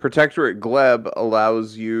 Protectorate Gleb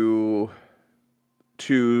allows you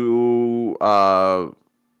to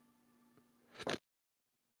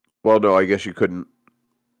well, no, I guess you couldn't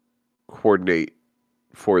coordinate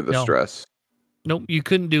for the No. stress. Nope, you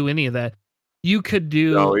couldn't do any of that. You could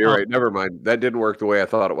do. No, you're right. Never mind. That didn't work the way I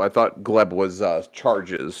thought it would. I thought Gleb was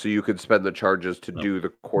charges, so you could spend the charges to do the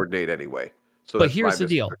coordinate anyway. So But that's here's my the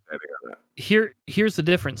deal. misunderstanding on that. Here's the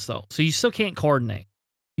difference though. So you still can't coordinate.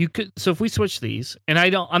 You could. So if we switch these, and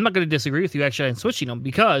I'm not going to disagree with you actually on switching them,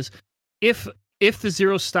 because if the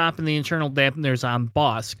zero stop and the internal dampeners on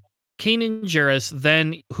Bosk, Kanan Jarrus,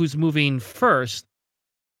 then who's moving first,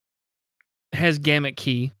 has Gamut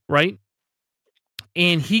Key, right?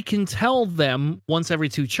 And he can tell them once every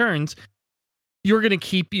 2 turns, you're going to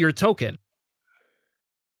keep your token.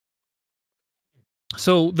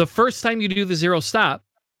 So the first time you do the zero stop,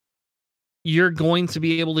 you're going to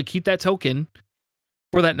be able to keep that token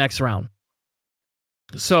for that next round.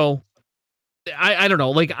 So I don't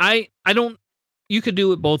know. Like I don't. You could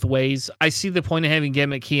do it both ways. I see the point of having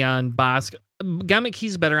Gamut Key on Bosk. Gamut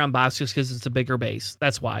Key's better on Bosk just because it's a bigger base.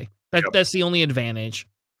 That's why. That's the only advantage.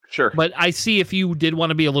 Sure. But I see if you did want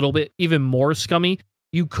to be a little bit even more scummy,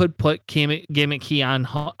 you could put Gamut Key on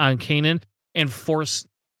Kanan and force,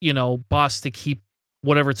 Boss to keep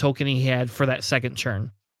whatever token he had for that second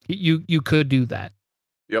turn. You could do that.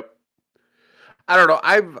 Yep. I don't know.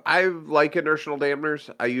 I've like inertial dampeners.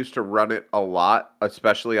 I used to run it a lot,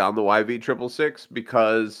 especially on the YV666,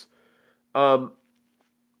 because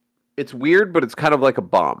it's weird, but it's kind of like a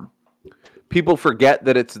bomb. People forget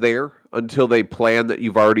that it's there until they plan that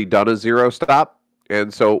you've already done a zero stop.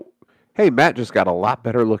 And so, hey, Matt just got a lot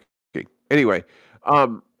better looking. Anyway,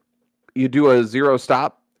 you do a zero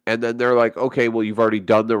stop, and then they're like, okay, well, you've already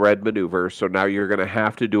done the red maneuver, so now you're going to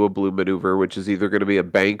have to do a blue maneuver, which is either going to be a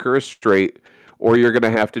bank or a straight, or you're going to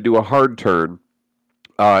have to do a hard turn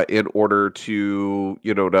in order to,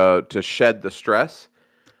 to shed the stress.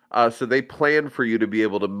 So they plan for you to be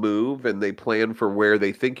able to move, and they plan for where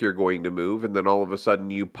they think you're going to move, and then all of a sudden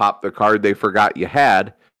you pop the card they forgot you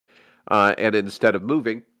had, and instead of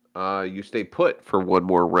moving, you stay put for one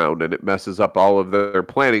more round, and it messes up all of their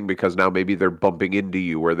planning because now maybe they're bumping into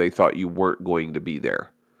you where they thought you weren't going to be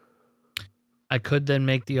there. I could then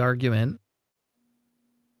make the argument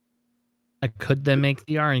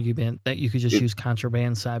that you could just use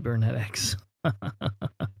Contraband Cybernetics.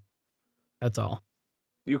 That's all.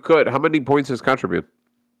 You could. How many points is Contraband?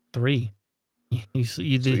 3. You So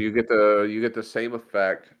you get the same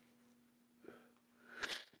effect,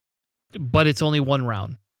 but it's only 1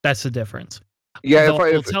 round. That's the difference. Yeah,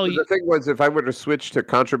 the thing was, if I were to switch to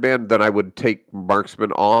Contraband, then I would take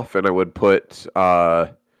Marksman off, and I would put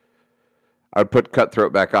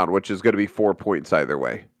Cutthroat back on, which is going to be 4 points either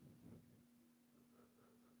way.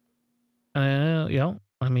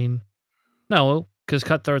 I mean, no, because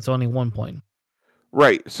Cutthroat's only 1 point.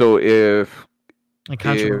 Right. So and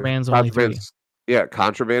Contraband's only 3. Yeah,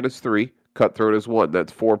 Contraband is 3. Cutthroat is 1.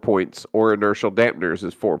 That's 4 points. Or Inertial Dampeners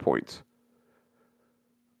is 4 points.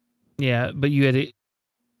 Yeah, but you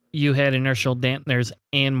had Inertial Dampeners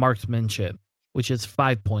and Marksmanship, which is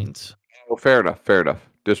 5 points. Oh, fair enough.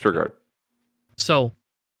 Disregard. So,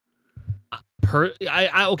 I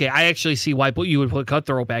actually see why you would put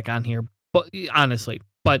Cutthroat back on here, but honestly,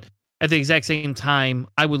 at the exact same time,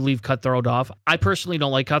 I would leave Cutthroat off. I personally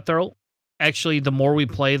don't like Cutthroat. Actually, the more we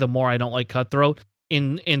play, the more I don't like Cutthroat.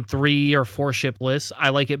 In 3 or 4 ship lists, I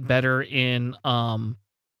like it better in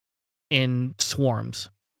swarms.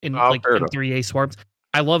 In 3A swarms.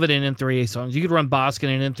 I love it in N3A swarms. You could run Bosk in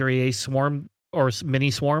an N3A swarm or mini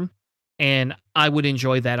swarm, and I would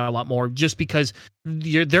enjoy that a lot more just because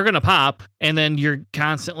they're going to pop, and then you're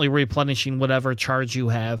constantly replenishing whatever charge you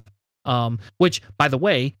have. Which, by the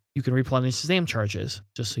way, you can replenish SAM charges,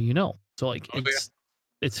 just so you know. So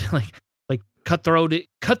it's like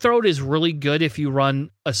Cutthroat is really good if you run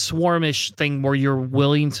a swarmish thing where you're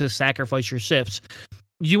willing to sacrifice your ships.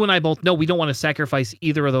 You and I both know we don't want to sacrifice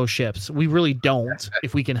either of those ships. We really don't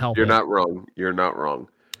if we can help You're not wrong.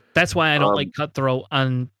 That's why I don't like Cutthroat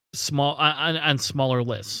on smaller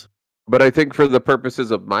lists. But I think for the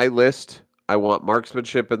purposes of my list, I want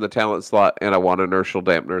Marksmanship in the talent slot, and I want Inertial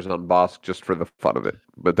Dampeners on Bosk just for the fun of it.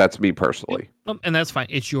 But that's me personally. And that's fine.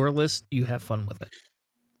 It's your list. You have fun with it.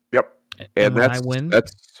 Yep. And when I win,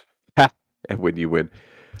 and when you win,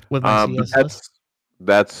 with my CS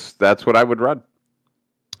list, that's what I would run.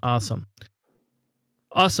 Awesome.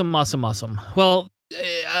 Awesome. Well,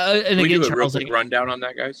 and Can we again, do a real Charles, quick rundown on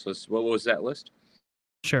that, guys? What was that list?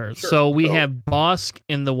 Sure. Sure. So we So- have Bosk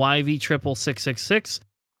in the YV666,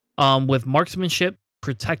 with marksmanship,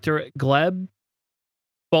 protectorate, Gleb,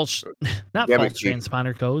 false, not Gambit false key.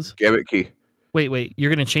 transponder codes. Gambit key. Wait, you're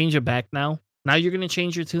gonna change it back now? Now you're gonna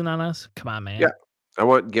change your tune on us? Come on, man. Yeah. I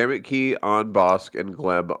want Gambit key on Bosk and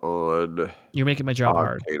Gleb on You're making my job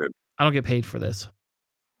hard. Kanan. I don't get paid for this.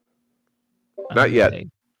 I Not don't get yet. paid.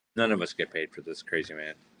 None of us get paid for this, crazy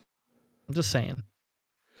man. I'm just saying.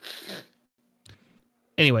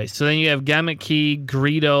 Anyway, so then you have Gamut Key,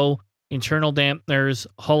 Greedo, internal dampeners,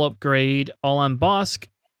 hull upgrade, all on Bosk.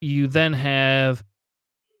 You then have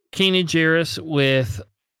Kanan Jarrus with,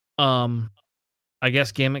 I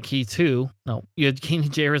guess Gamut Key 2. No, you had Kanan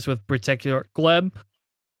Jarrus with Protector Gleb,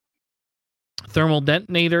 thermal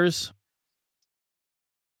detonators,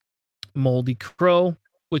 Moldy Crow,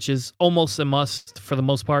 which is almost a must for the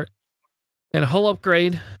most part, and a hull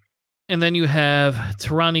upgrade. And then you have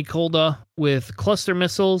Tirani Kolda with cluster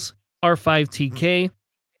missiles, R5TK,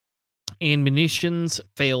 and munitions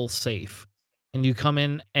fail safe. And you come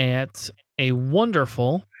in at a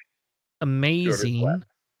wonderful, amazing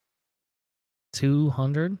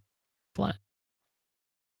 200 flat.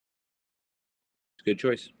 Good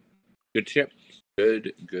choice. Good ship.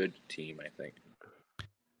 Good team, I think.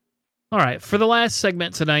 All right, for the last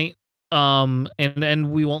segment tonight,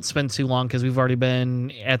 and we won't spend too long because we've already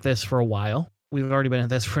been at this for a while. We've already been at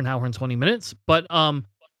this for an hour and 20 minutes. But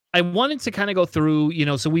I wanted to kind of go through,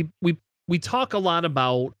 so we talk a lot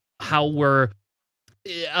about how we're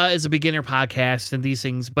as a beginner podcast and these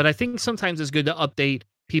things, but I think sometimes it's good to update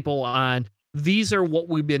people on these are what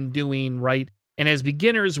we've been doing, right? And as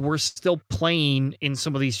beginners, we're still playing in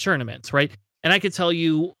some of these tournaments, right? And I could tell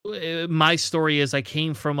you my story is I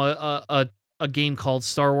came from a game called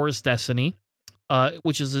Star Wars Destiny,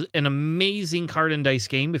 which is an amazing card and dice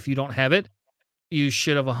game. If you don't have it, you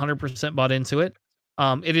should have 100% bought into it.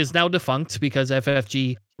 It is now defunct because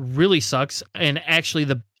FFG really sucks. And actually,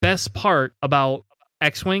 the best part about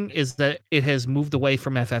X-Wing is that it has moved away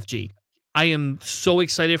from FFG. I am so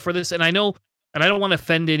excited for this. And I know, and I don't want to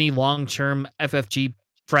offend any long-term FFG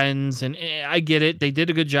friends. And I get it. They did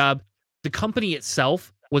a good job. The company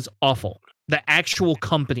itself was awful. The actual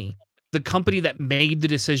company, the company that made the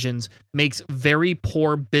decisions, makes very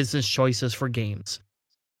poor business choices for games.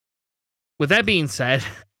 With that being said,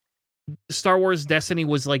 Star Wars Destiny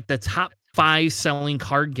was like the top 5 selling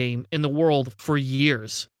card game in the world for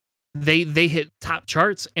years. They hit top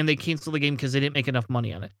charts and they canceled the game because they didn't make enough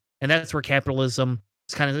money on it. And that's where capitalism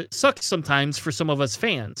kind of sucks sometimes for some of us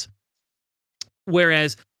fans.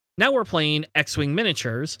 Whereas now we're playing X-Wing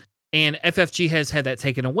miniatures and FFG has had that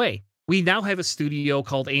taken away. We now have a studio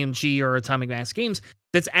called AMG or Atomic Mass Games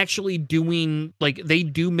that's actually doing, like, they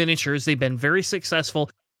do miniatures. They've been very successful.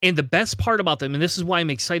 And the best part about them, and this is why I'm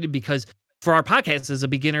excited, because for our podcast as a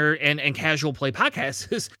beginner and casual play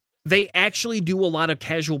podcast, is they actually do a lot of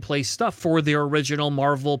casual play stuff for their original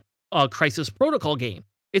Marvel Crisis Protocol game.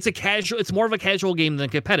 It's more of a casual game than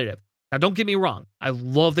competitive. Now, don't get me wrong. I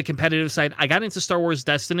love the competitive side. I got into Star Wars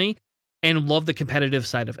Destiny and love the competitive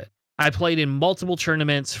side of it. I played in multiple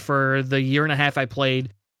tournaments for the year and a half I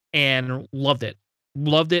played and loved it.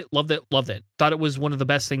 Loved it. Thought it was one of the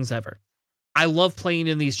best things ever. I love playing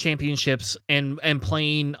in these championships and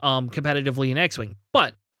playing competitively in X-Wing.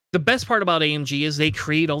 But the best part about AMG is they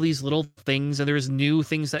create all these little things, and there's new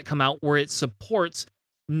things that come out where it supports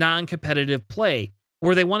non-competitive play,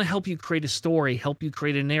 where they want to help you create a story, help you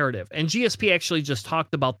create a narrative. And GSP actually just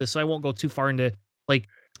talked about this, so I won't go too far into like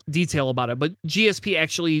detail about it, but GSP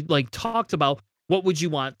actually like talked about what would you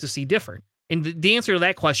want to see different. And the answer to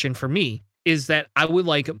that question for me is that I would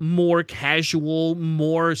like more casual,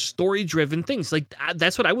 more story-driven things. Like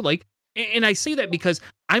that's what I would like. And I say that because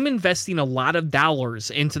I'm investing a lot of dollars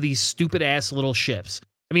into these stupid-ass little ships.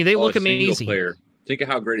 I mean, they look amazing. Player. Think of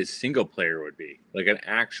how great a single player would be. Like an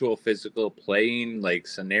actual physical playing like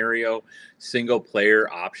scenario, single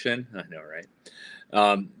player option. I know, right?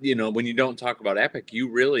 When you don't talk about Epic, you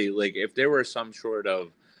really like if there were some sort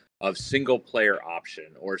of single player option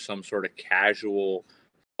or some sort of casual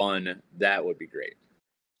fun, that would be great.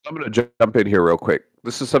 I'm going to jump in here real quick.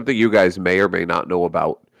 This is something you guys may or may not know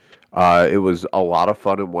about. It was a lot of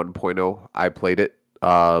fun in 1.0. I played it.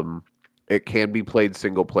 It can be played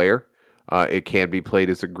single player. It can be played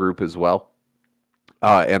as a group as well.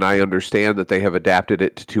 And I understand that they have adapted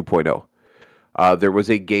it to 2.0. There was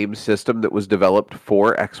a game system that was developed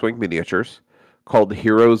for X-Wing miniatures called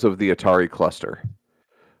Heroes of the Atari Cluster.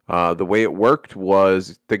 The way it worked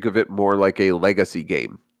was, think of it more like a legacy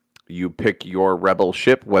game. You pick your rebel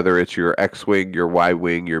ship, whether it's your X-Wing, your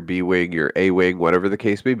Y-Wing, your B-Wing, your A-Wing, whatever the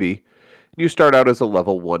case may be. You start out as a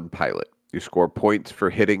level 1 pilot. You score points for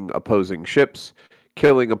hitting opposing ships,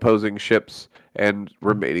 killing opposing ships, and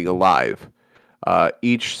remaining alive.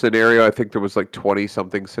 Each scenario, I think there was like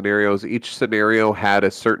 20-something scenarios. Each scenario had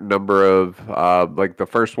a certain number of, like the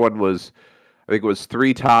first one was, I think it was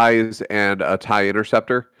 3 ties and a tie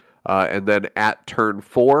interceptor. And then at turn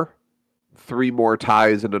 4, 3 more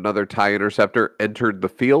ties and another tie interceptor entered the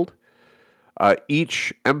field.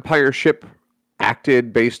 Each Empire ship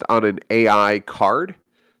acted based on an AI card.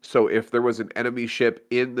 So if there was an enemy ship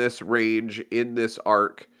in this range, in this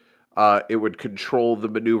arc, it would control the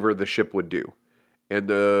maneuver the ship would do. And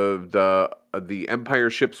the Empire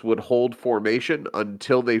ships would hold formation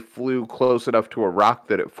until they flew close enough to a rock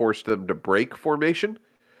that it forced them to break formation.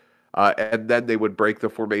 And then they would break the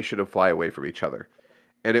formation and fly away from each other.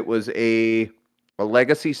 And it was a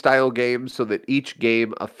legacy style game, so that each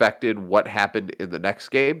game affected what happened in the next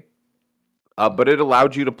game. But it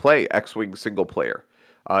allowed you to play X-Wing single player.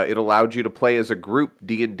 It allowed you to play as a group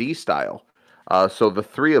D&D style. So the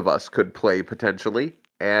 3 of us could play potentially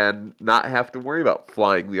and not have to worry about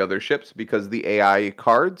flying the other ships, because the AI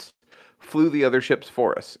cards flew the other ships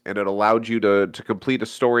for us. And it allowed you to complete a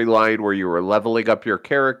storyline where you were leveling up your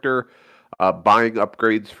character, buying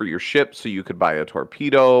upgrades for your ship, so you could buy a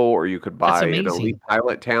torpedo or you could buy an elite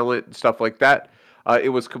pilot talent and stuff like that. It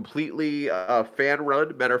was completely fan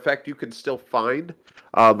run. Matter of fact, you can still find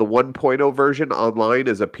the 1.0 version online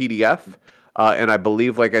as a PDF. And I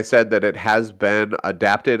believe, like I said, that it has been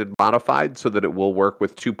adapted and modified so that it will work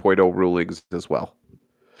with 2.0 rulings as well.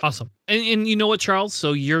 Awesome. And you know what, Charles?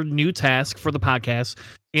 So your new task for the podcast,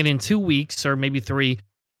 and in 2 weeks or maybe 3,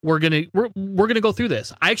 we're gonna go through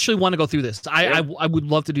this. I actually want to go through this. I would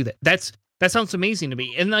love to do that. That sounds amazing to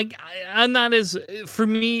me. And like, I'm not as, for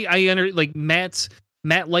me,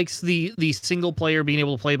 Matt likes the single player being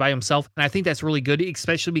able to play by himself, and I think that's really good,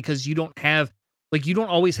 especially because you don't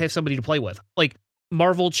always have somebody to play with. Like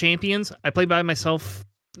Marvel Champions, I play by myself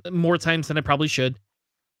more times than I probably should.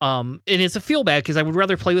 And it's a feel bad because I would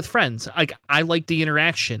rather play with friends. Like, I like the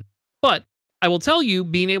interaction, but I will tell you,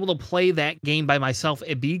 being able to play that game by myself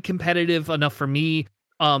and be competitive enough for me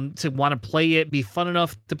to want to play it, be fun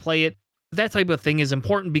enough to play it, that type of thing is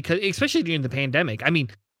important, because especially during the pandemic. I mean,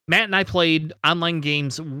 Matt and I played online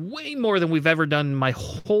games way more than we've ever done in my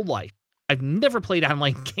whole life. I've never played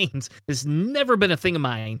online games. It's never been a thing of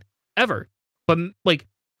mine, ever. But like,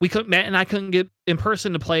 Matt and I couldn't get in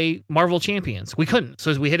person to play Marvel Champions. We couldn't.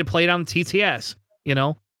 So we had to play it on TTS,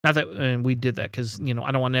 Not that, and we did that because,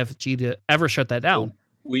 I don't want FG to ever shut that down.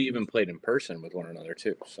 We even played in person with one another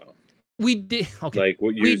too. So we did. Okay. Like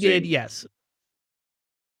we did. Yes.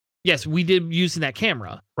 Yes, we did, using that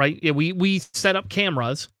camera, right? Yeah, we set up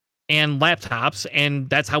cameras and laptops, and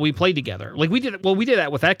that's how we played together. Like we did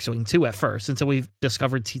that with X-Wing too at first, until we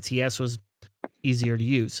discovered TTS was easier to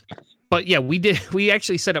use. But yeah, we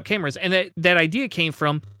actually set up cameras, and that idea came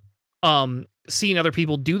from seeing other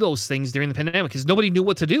people do those things during the pandemic, because nobody knew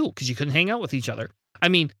what to do because you couldn't hang out with each other. I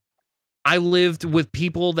mean, I lived with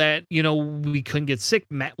people that, we couldn't get sick.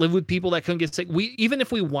 Matt lived with people that couldn't get sick. Even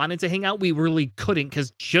if we wanted to hang out, we really couldn't,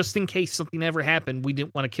 because just in case something ever happened, we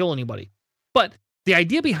didn't want to kill anybody. But the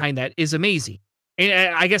idea behind that is amazing.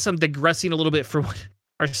 And I guess I'm digressing a little bit from what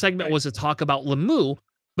our segment was to talk about Lemieux.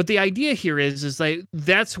 But the idea here is like,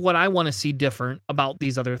 that's what I want to see different about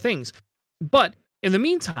these other things. But in the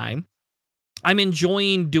meantime, I'm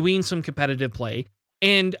enjoying doing some competitive play,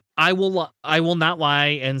 and I will not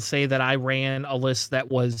lie and say that I ran a list that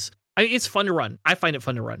was, it's fun to run. I find it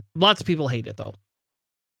fun to run. Lots of people hate it though.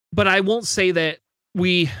 But I won't say that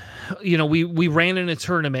we ran in a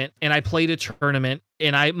tournament and I played a tournament,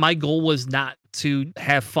 and my goal was not to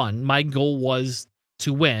have fun. My goal was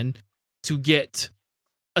to win, to get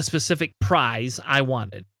a specific prize I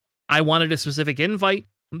wanted. I wanted a specific invite.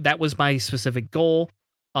 That was my specific goal.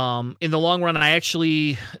 In the long run, I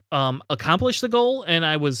actually accomplished the goal, and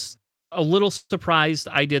I was a little surprised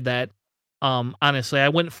I did that. Honestly, I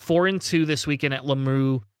went 4-2 this weekend at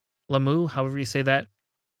Lemieux, however you say that.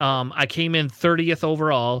 I came in 30th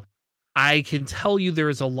overall. I can tell you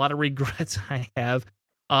there's a lot of regrets I have.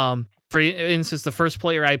 For instance, the first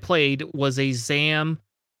player I played was a Zam,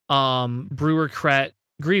 Brewer Kret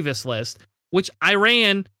Grievous list, which I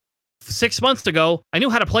ran 6 months ago. I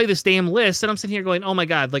knew how to play this damn list, and I'm sitting here going, oh my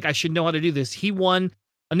God, like I should know how to do this. He won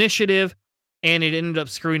initiative, and it ended up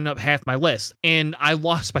screwing up half my list, and I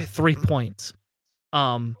lost by 3 points.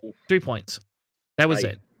 3 points. That was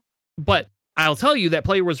it. But I'll tell you, that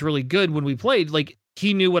player was really good when we played. Like,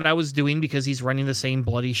 he knew what I was doing because he's running the same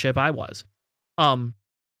bloody ship I was.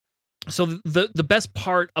 So the best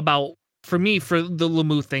part about for me for the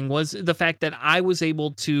Lamu thing was the fact that I was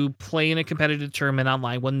able to play in a competitive tournament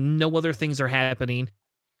online when no other things are happening.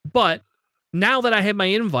 But now that I have my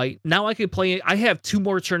invite, now I could play. I have 2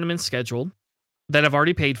 more tournaments scheduled that I've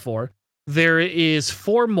already paid for. There is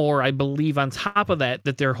 4 more, I believe, on top of that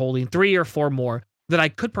they're holding, 3 or 4 more that I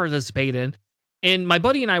could participate in. And my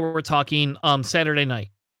buddy and I were talking Saturday night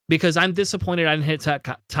because I'm disappointed I didn't hit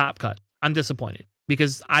top cut. I'm disappointed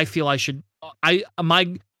because I feel I should.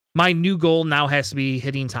 My new goal now has to be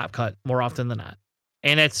hitting top cut more often than not,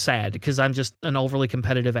 and it's sad because I'm just an overly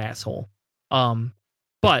competitive asshole.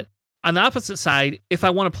 But on the opposite side, if I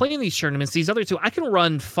want to play in these tournaments, these other 2, I can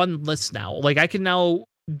run fun lists now. Like I can now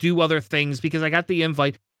do other things because I got the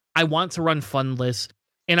invite. I want to run fun lists,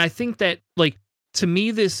 and I think that like to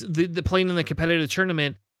me, the playing in the competitive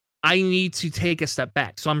tournament, I need to take a step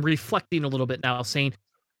back. So I'm reflecting a little bit now, saying,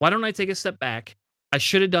 why don't I take a step back? I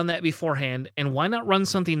should have done that beforehand, and why not run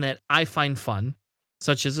something that I find fun,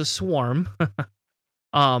 such as a swarm,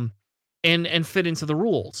 and fit into the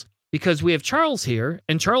rules. Because we have Charles here,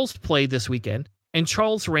 and Charles played this weekend, and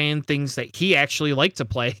Charles ran things that he actually liked to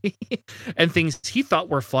play, and things he thought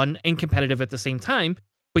were fun and competitive at the same time.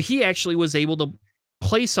 But he actually was able to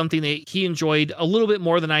play something that he enjoyed a little bit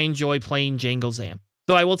more than I enjoy playing Django Zam.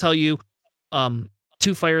 So I will tell you,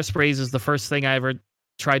 2 fire sprays is the first thing I ever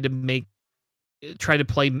tried to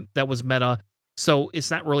play that was meta. So it's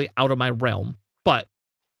not really out of my realm, but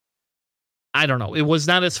I don't know. It was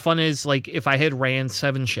not as fun as like if I had ran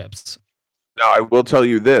 7 ships. Now, I will tell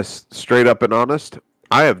you this, straight up and honest,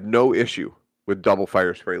 I have no issue with double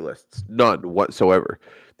fire spray lists. None whatsoever.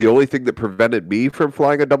 The only thing that prevented me from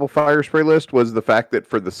flying a double fire spray list was the fact that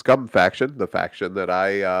for the Scum faction, the faction that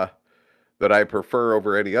I prefer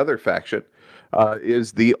over any other faction,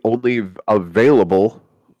 is the only available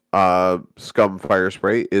Scum fire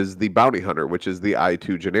spray is the Bounty Hunter, which is the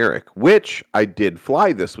I2 generic, which I did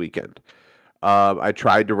fly this weekend. I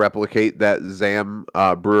tried to replicate that Zam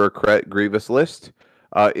Brewer Kret Grievous list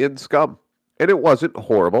in Scum, and it wasn't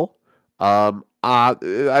horrible.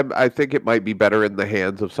 I think it might be better in the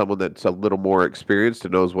hands of someone that's a little more experienced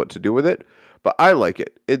and knows what to do with it. But I like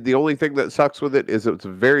it. The only thing that sucks with it is it's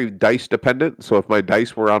very dice dependent. So if my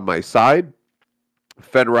dice were on my side,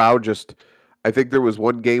 Fenrau just... I think there was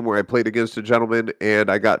one game where I played against a gentleman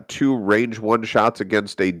and I got 2 range 1 shots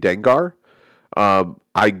against a Dengar.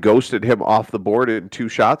 I ghosted him off the board in 2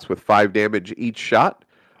 shots with 5 damage each shot,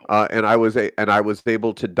 and I was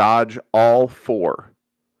able to dodge all 4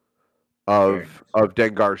 of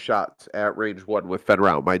Dengar's shots at range 1 with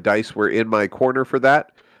Fenrau. My dice were in my corner for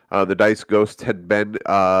that. The dice ghost had been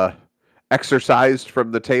exercised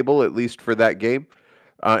from the table, at least for that game.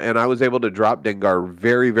 And I was able to drop Dengar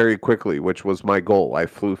very, very quickly, which was my goal. I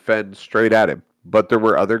flew Fen straight at him. But there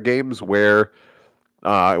were other games where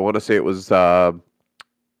I want to say it was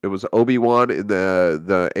Obi-Wan in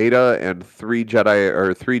the Ada and 3 Jedi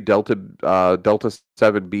or 3 Delta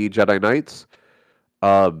 7B Jedi Knights.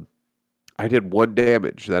 I did 1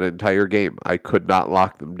 damage that entire game. I could not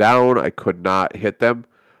lock them down. I could not hit them.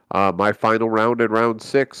 My final round in round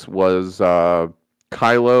 6 was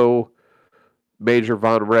Kylo, Major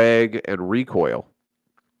Von Reg, and Recoil.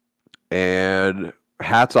 And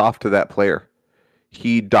hats off to that player.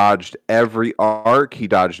 He dodged every arc. He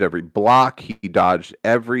dodged every block. He dodged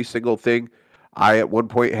every single thing. I, at one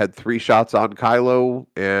point, had 3 shots on Kylo,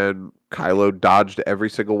 and Kylo dodged every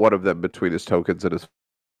single one of them between his tokens and his...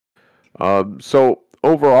 So,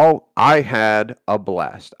 overall, I had a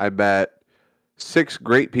blast. I met 6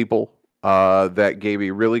 great people that gave me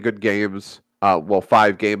really good games.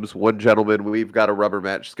 5 games. One gentleman, we've got a rubber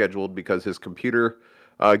match scheduled because his computer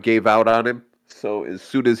gave out on him. So as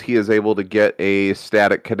soon as he is able to get a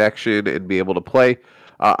static connection and be able to play,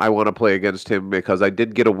 I want to play against him because I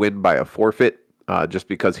did get a win by a forfeit just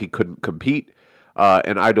because he couldn't compete.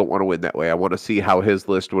 And I don't want to win that way. I want to see how his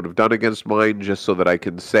list would have done against mine just so that I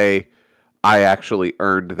can say I actually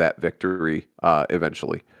earned that victory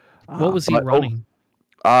eventually. What was he running?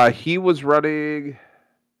 He was running...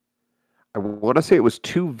 I want to say it was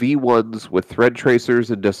 2 V1s with Thread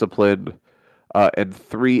Tracers and Disciplined, and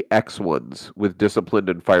 3 X1s with Disciplined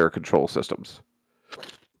and Fire Control systems.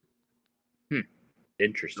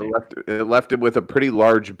 Interesting. It left him with a pretty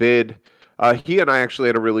large bid. He and I actually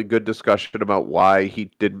had a really good discussion about why he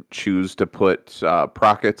didn't choose to put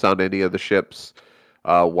Prockets on any of the ships,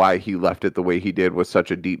 why he left it the way he did with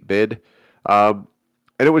such a deep bid. And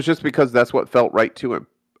it was just because that's what felt right to him.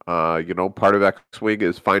 Part of X-Wing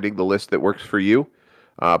is finding the list that works for you.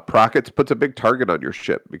 Prockets puts a big target on your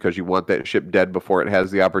ship because you want that ship dead before it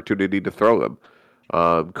has the opportunity to throw them.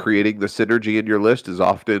 Creating the synergy in your list is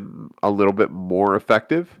often a little bit more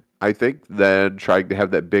effective, I think, than trying to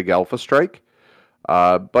have that big alpha strike.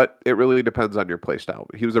 But it really depends on your playstyle.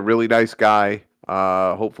 He was a really nice guy.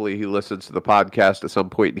 Hopefully, he listens to the podcast at some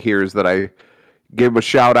point and hears that I gave him a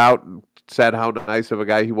shout out and said how nice of a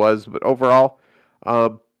guy he was. But overall,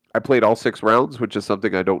 I played all 6 rounds, which is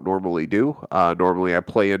something I don't normally do. Normally, I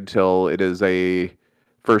play until it is a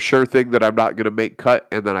for sure thing that I'm not going to make cut,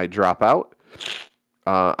 and then I drop out.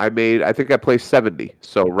 I think I placed 70,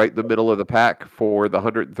 so right in the middle of the pack for the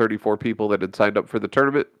 134 people that had signed up for the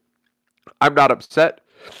tournament. I'm not upset.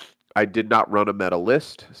 I did not run a meta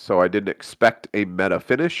list, so I didn't expect a meta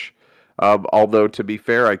finish. Although, to be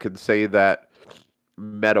fair, I can say that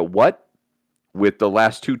meta what? With the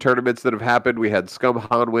last 2 tournaments that have happened, we had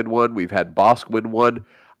Scumhan win one, we've had Bosk win one.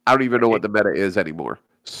 I don't even know what the meta is anymore.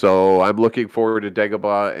 So I'm looking forward to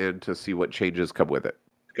Dagobah and to see what changes come with it.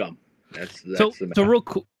 Scum. That's so the so real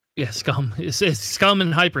cool. Yeah, Scum. It's Scum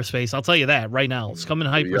in hyperspace. I'll tell you that right now. Scum in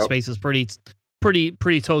hyperspace is pretty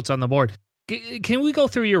totes on the board. Can we go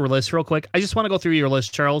through your list real quick? I just want to go through your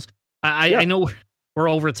list, Charles. I know we're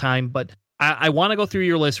over time, but I want to go through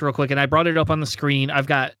your list real quick, and I brought it up on the screen. I've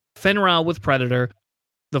got Fenrir with Predator,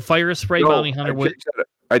 the Fire Spray Bounty Hunter with...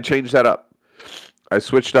 I changed that up. I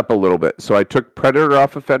switched up a little bit. So I took Predator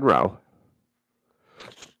off of Fenrir.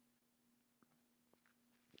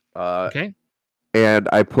 Okay. And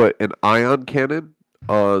I put an ion cannon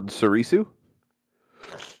on Sarisu.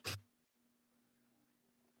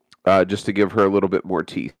 Just to give her a little bit more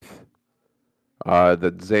teeth.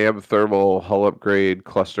 The Zam thermal, hull upgrade,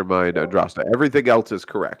 cluster mine, Andrasta. Everything else is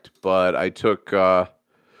correct, but I took I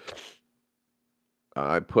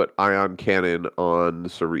put ion cannon on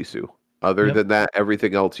Sarisu. Other than that,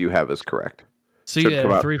 everything else you have is correct. So you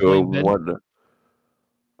have 3 point one.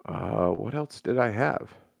 What else did I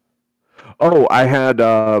have? Oh, I had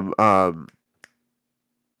the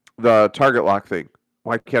target lock thing.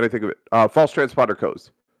 Why can't I think of it? False transponder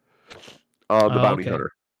codes. The bounty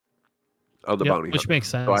hunter. Of the bounty hunter. Which makes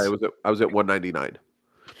sense. So I was at 199.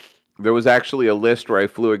 There was actually a list where I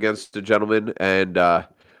flew against a gentleman, and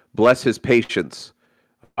bless his patience,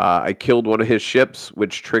 I killed one of his ships,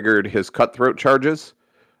 which triggered his cutthroat charges,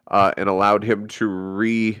 and allowed him to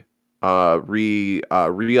re-up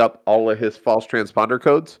all of his false transponder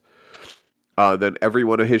codes. Then every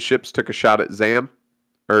one of his ships took a shot at Zam,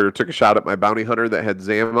 or took a shot at my bounty hunter that had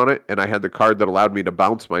Zam on it, and I had the card that allowed me to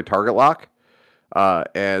bounce my target lock.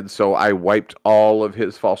 And so I wiped all of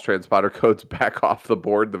his false transponder codes back off the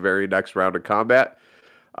board the very next round of combat,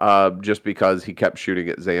 just because he kept shooting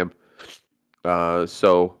at Zam.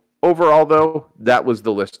 So overall, though, that was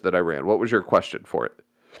the list that I ran. What was your question for it?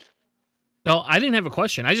 No, I didn't have a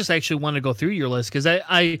question. I just actually want to go through your list because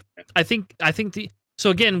I think so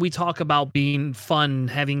again, we talk about being fun,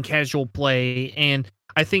 having casual play, and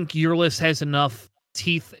I think your list has enough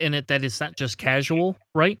teeth in it that it's not just casual,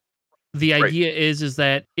 right? The idea is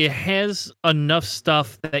that it has enough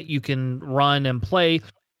stuff that you can run and play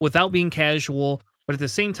without being casual, but at the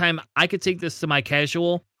same time, I could take this to my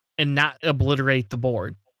casual and not obliterate the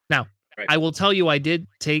board. Now, I will tell you, I did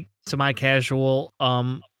take to my casual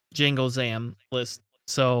Django Zam list.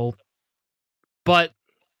 So, but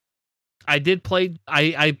I did play.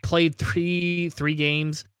 I played three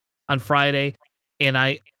games on Friday, and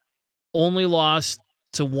I only lost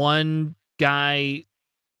to one guy.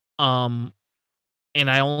 And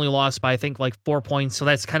I only lost by I think like 4 points. So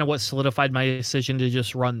that's kind of what solidified my decision to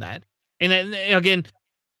just run that. And then, again,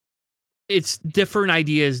 it's different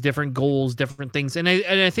ideas, different goals, different things. And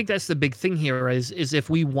I think that's the big thing here is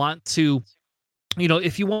if we want to,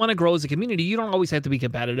 if you want to grow as a community, you don't always have to be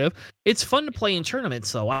competitive. It's fun to play in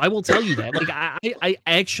tournaments, though. I will tell you that. Like I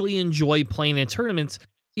actually enjoy playing in tournaments,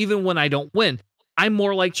 even when I don't win. I'm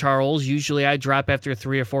more like Charles. Usually I drop after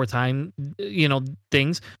 3 or 4 times,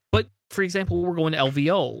 things. But for example, we're going to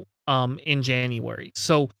LVO in January.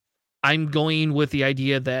 So I'm going with the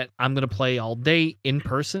idea that I'm going to play all day in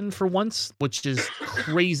person for once, which is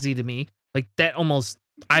crazy to me. Like that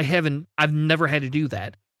I've never had to do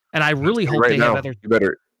that. And I really hope they have other. You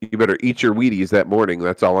better eat your Wheaties that morning.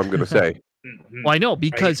 That's all I'm going to say. Well, I know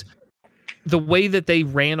because the way that they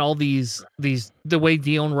ran all the way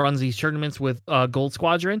Dion runs these tournaments with Gold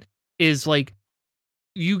Squadron is like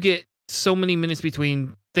you get so many minutes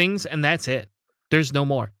between things and that's it. There's no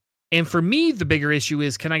more. And for me, the bigger issue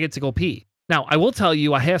is, can I get to go pee? Now, I will tell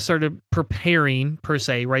you, I have started preparing per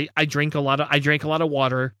se, right? I drank a lot of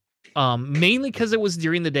water, mainly because it was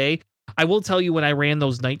during the day. I will tell you, when I ran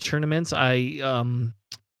those night tournaments, I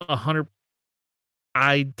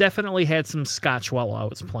definitely had some scotch while I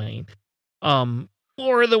was playing.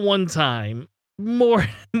 More than one time, more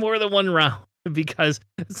than one round because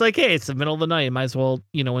it's like, hey, it's the middle of the night. I might as well,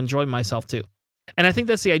 enjoy myself too. And I think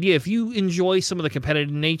that's the idea. If you enjoy some of the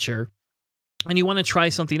competitive nature and you want to try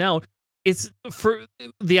something out, it's for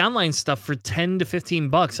the online stuff for $10 to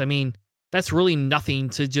 $15. I mean, that's really nothing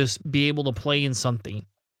to just be able to play in something.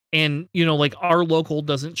 And, like our local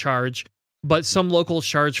doesn't charge, but some locals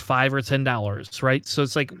charge $5 or $10, right? So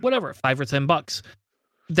it's like, whatever, $5 or $10.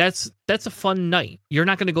 That's a fun night. You're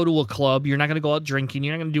not going to go to a club. You're not going to go out drinking.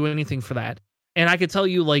 You're not going to do anything for that. And I could tell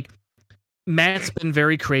you, like, Matt's been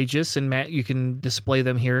very courageous, and Matt, you can display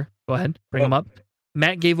them here. Go ahead, bring them up.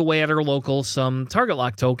 Matt gave away at our local some Target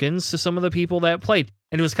Lock tokens to some of the people that played.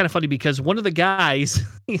 And it was kind of funny because one of the guys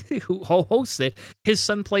who hosted, his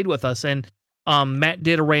son played with us, and Matt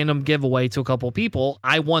did a random giveaway to a couple of people.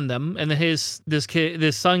 I won them, and then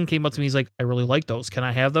this son came up to me. He's like, "I really like those. Can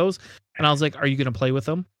I have those?" And I was like, "Are you going to play with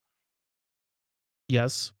them?"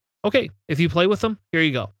 Yes. Okay, if you play with them, here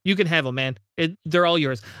you go. You can have them, man. They're all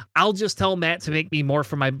yours. I'll just tell Matt to make me more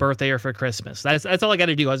for my birthday or for Christmas. That's all I got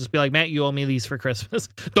to do. I'll just be like, Matt, you owe me these for Christmas.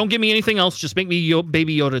 Don't give me anything else. Just make me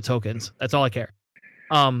Baby Yoda tokens. That's all I care.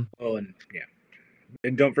 And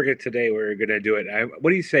don't forget today we're gonna do it.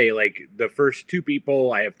 What do you say? Like the first 2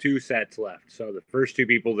 people, I have 2 sets left. So the first 2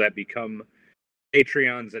 people that become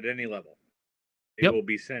Patreons at any level, they will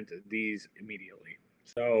be sent these immediately.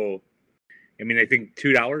 So. I mean, I think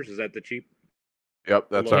 $2, is that the cheap? Yep,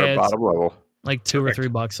 that's our bottom level. Like $2 or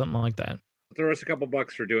 $3, something like that. Throw us a couple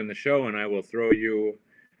bucks for doing the show, and I will throw you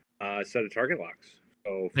a set of Target Locks.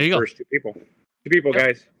 So for the first 2 people. 2 people,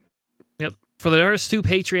 guys. Yep. For the first 2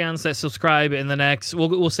 Patreons that subscribe in the next,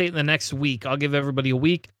 we'll say it in the next week. I'll give everybody a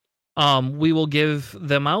week. We will give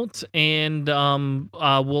them out, and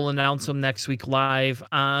we'll announce them next week live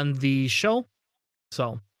on the show.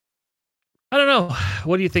 So. I don't know.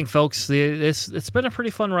 What do you think, folks? It's been a pretty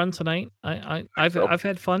fun run tonight. I've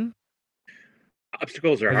had fun.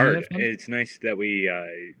 Obstacles are hard. It's nice that we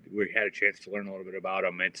had a chance to learn a little bit about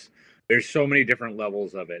them. There's so many different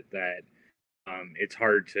levels of it that it's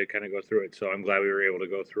hard to kind of go through it. So I'm glad we were able to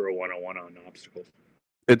go through a 101 on obstacles.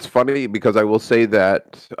 It's funny because I will say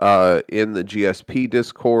that in the GSP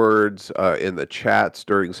Discords, in the chats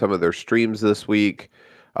during some of their streams this week,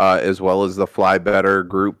 as well as the Fly Better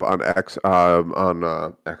group on Xbox,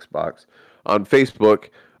 on Facebook.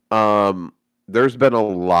 There's been a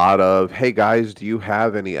lot of, hey guys, do you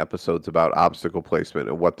have any episodes about obstacle placement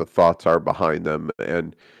and what the thoughts are behind them?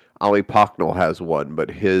 And Ali Pocknell has one,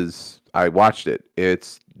 but I watched it.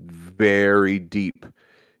 It's very deep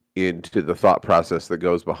into the thought process that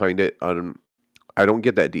goes behind it. I don't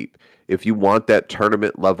get that deep. If you want that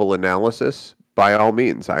tournament level analysis, by all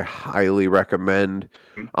means, I highly recommend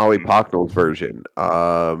Ali Pocknell's version.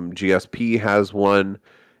 GSP has one,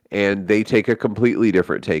 and they take a completely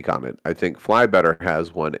different take on it. I think Fly Better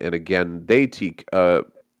has one, and again, they take.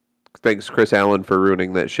 Thanks, Chris Allen, for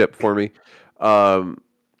ruining that ship for me.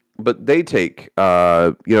 But they take.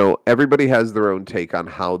 Everybody has their own take on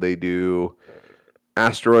how they do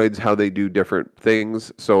asteroids, how they do different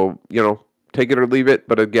things. So take it or leave it,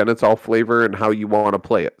 but again, it's all flavor and how you want to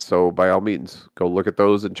play it. So by all means, go look at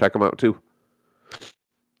those and check them out too.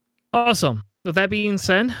 Awesome. With that being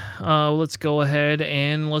said, let's go ahead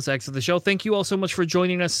and let's exit the show. Thank you all so much for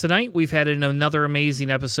joining us tonight. We've had another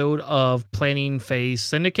amazing episode of Planning Phase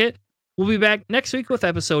Syndicate. We'll be back next week with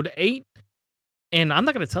episode 8, and I'm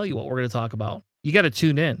not going to tell you what we're going to talk about. You got to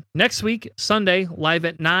tune in. Next week, Sunday, live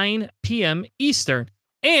at 9 p.m. Eastern.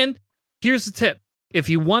 And here's the tip. If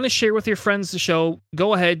you want to share with your friends the show,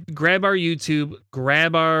 go ahead, grab our YouTube,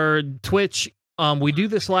 grab our Twitch. We do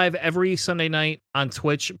this live every Sunday night on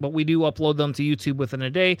Twitch, but we do upload them to YouTube within a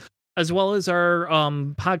day, as well as our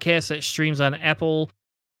podcast that streams on Apple,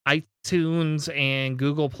 iTunes, and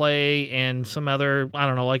Google Play, and some other, I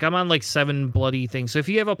don't know, like I'm on like 7 bloody things. So if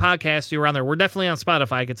you have a podcast, you're on there. We're definitely on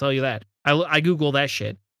Spotify, I can tell you that. I Google that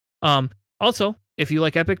shit. Also, if you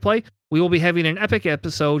like Epic Play, we will be having an Epic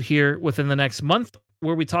episode here within the next month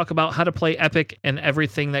where we talk about how to play Epic and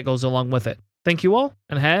everything that goes along with it. Thank you all,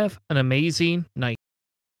 and have an amazing night.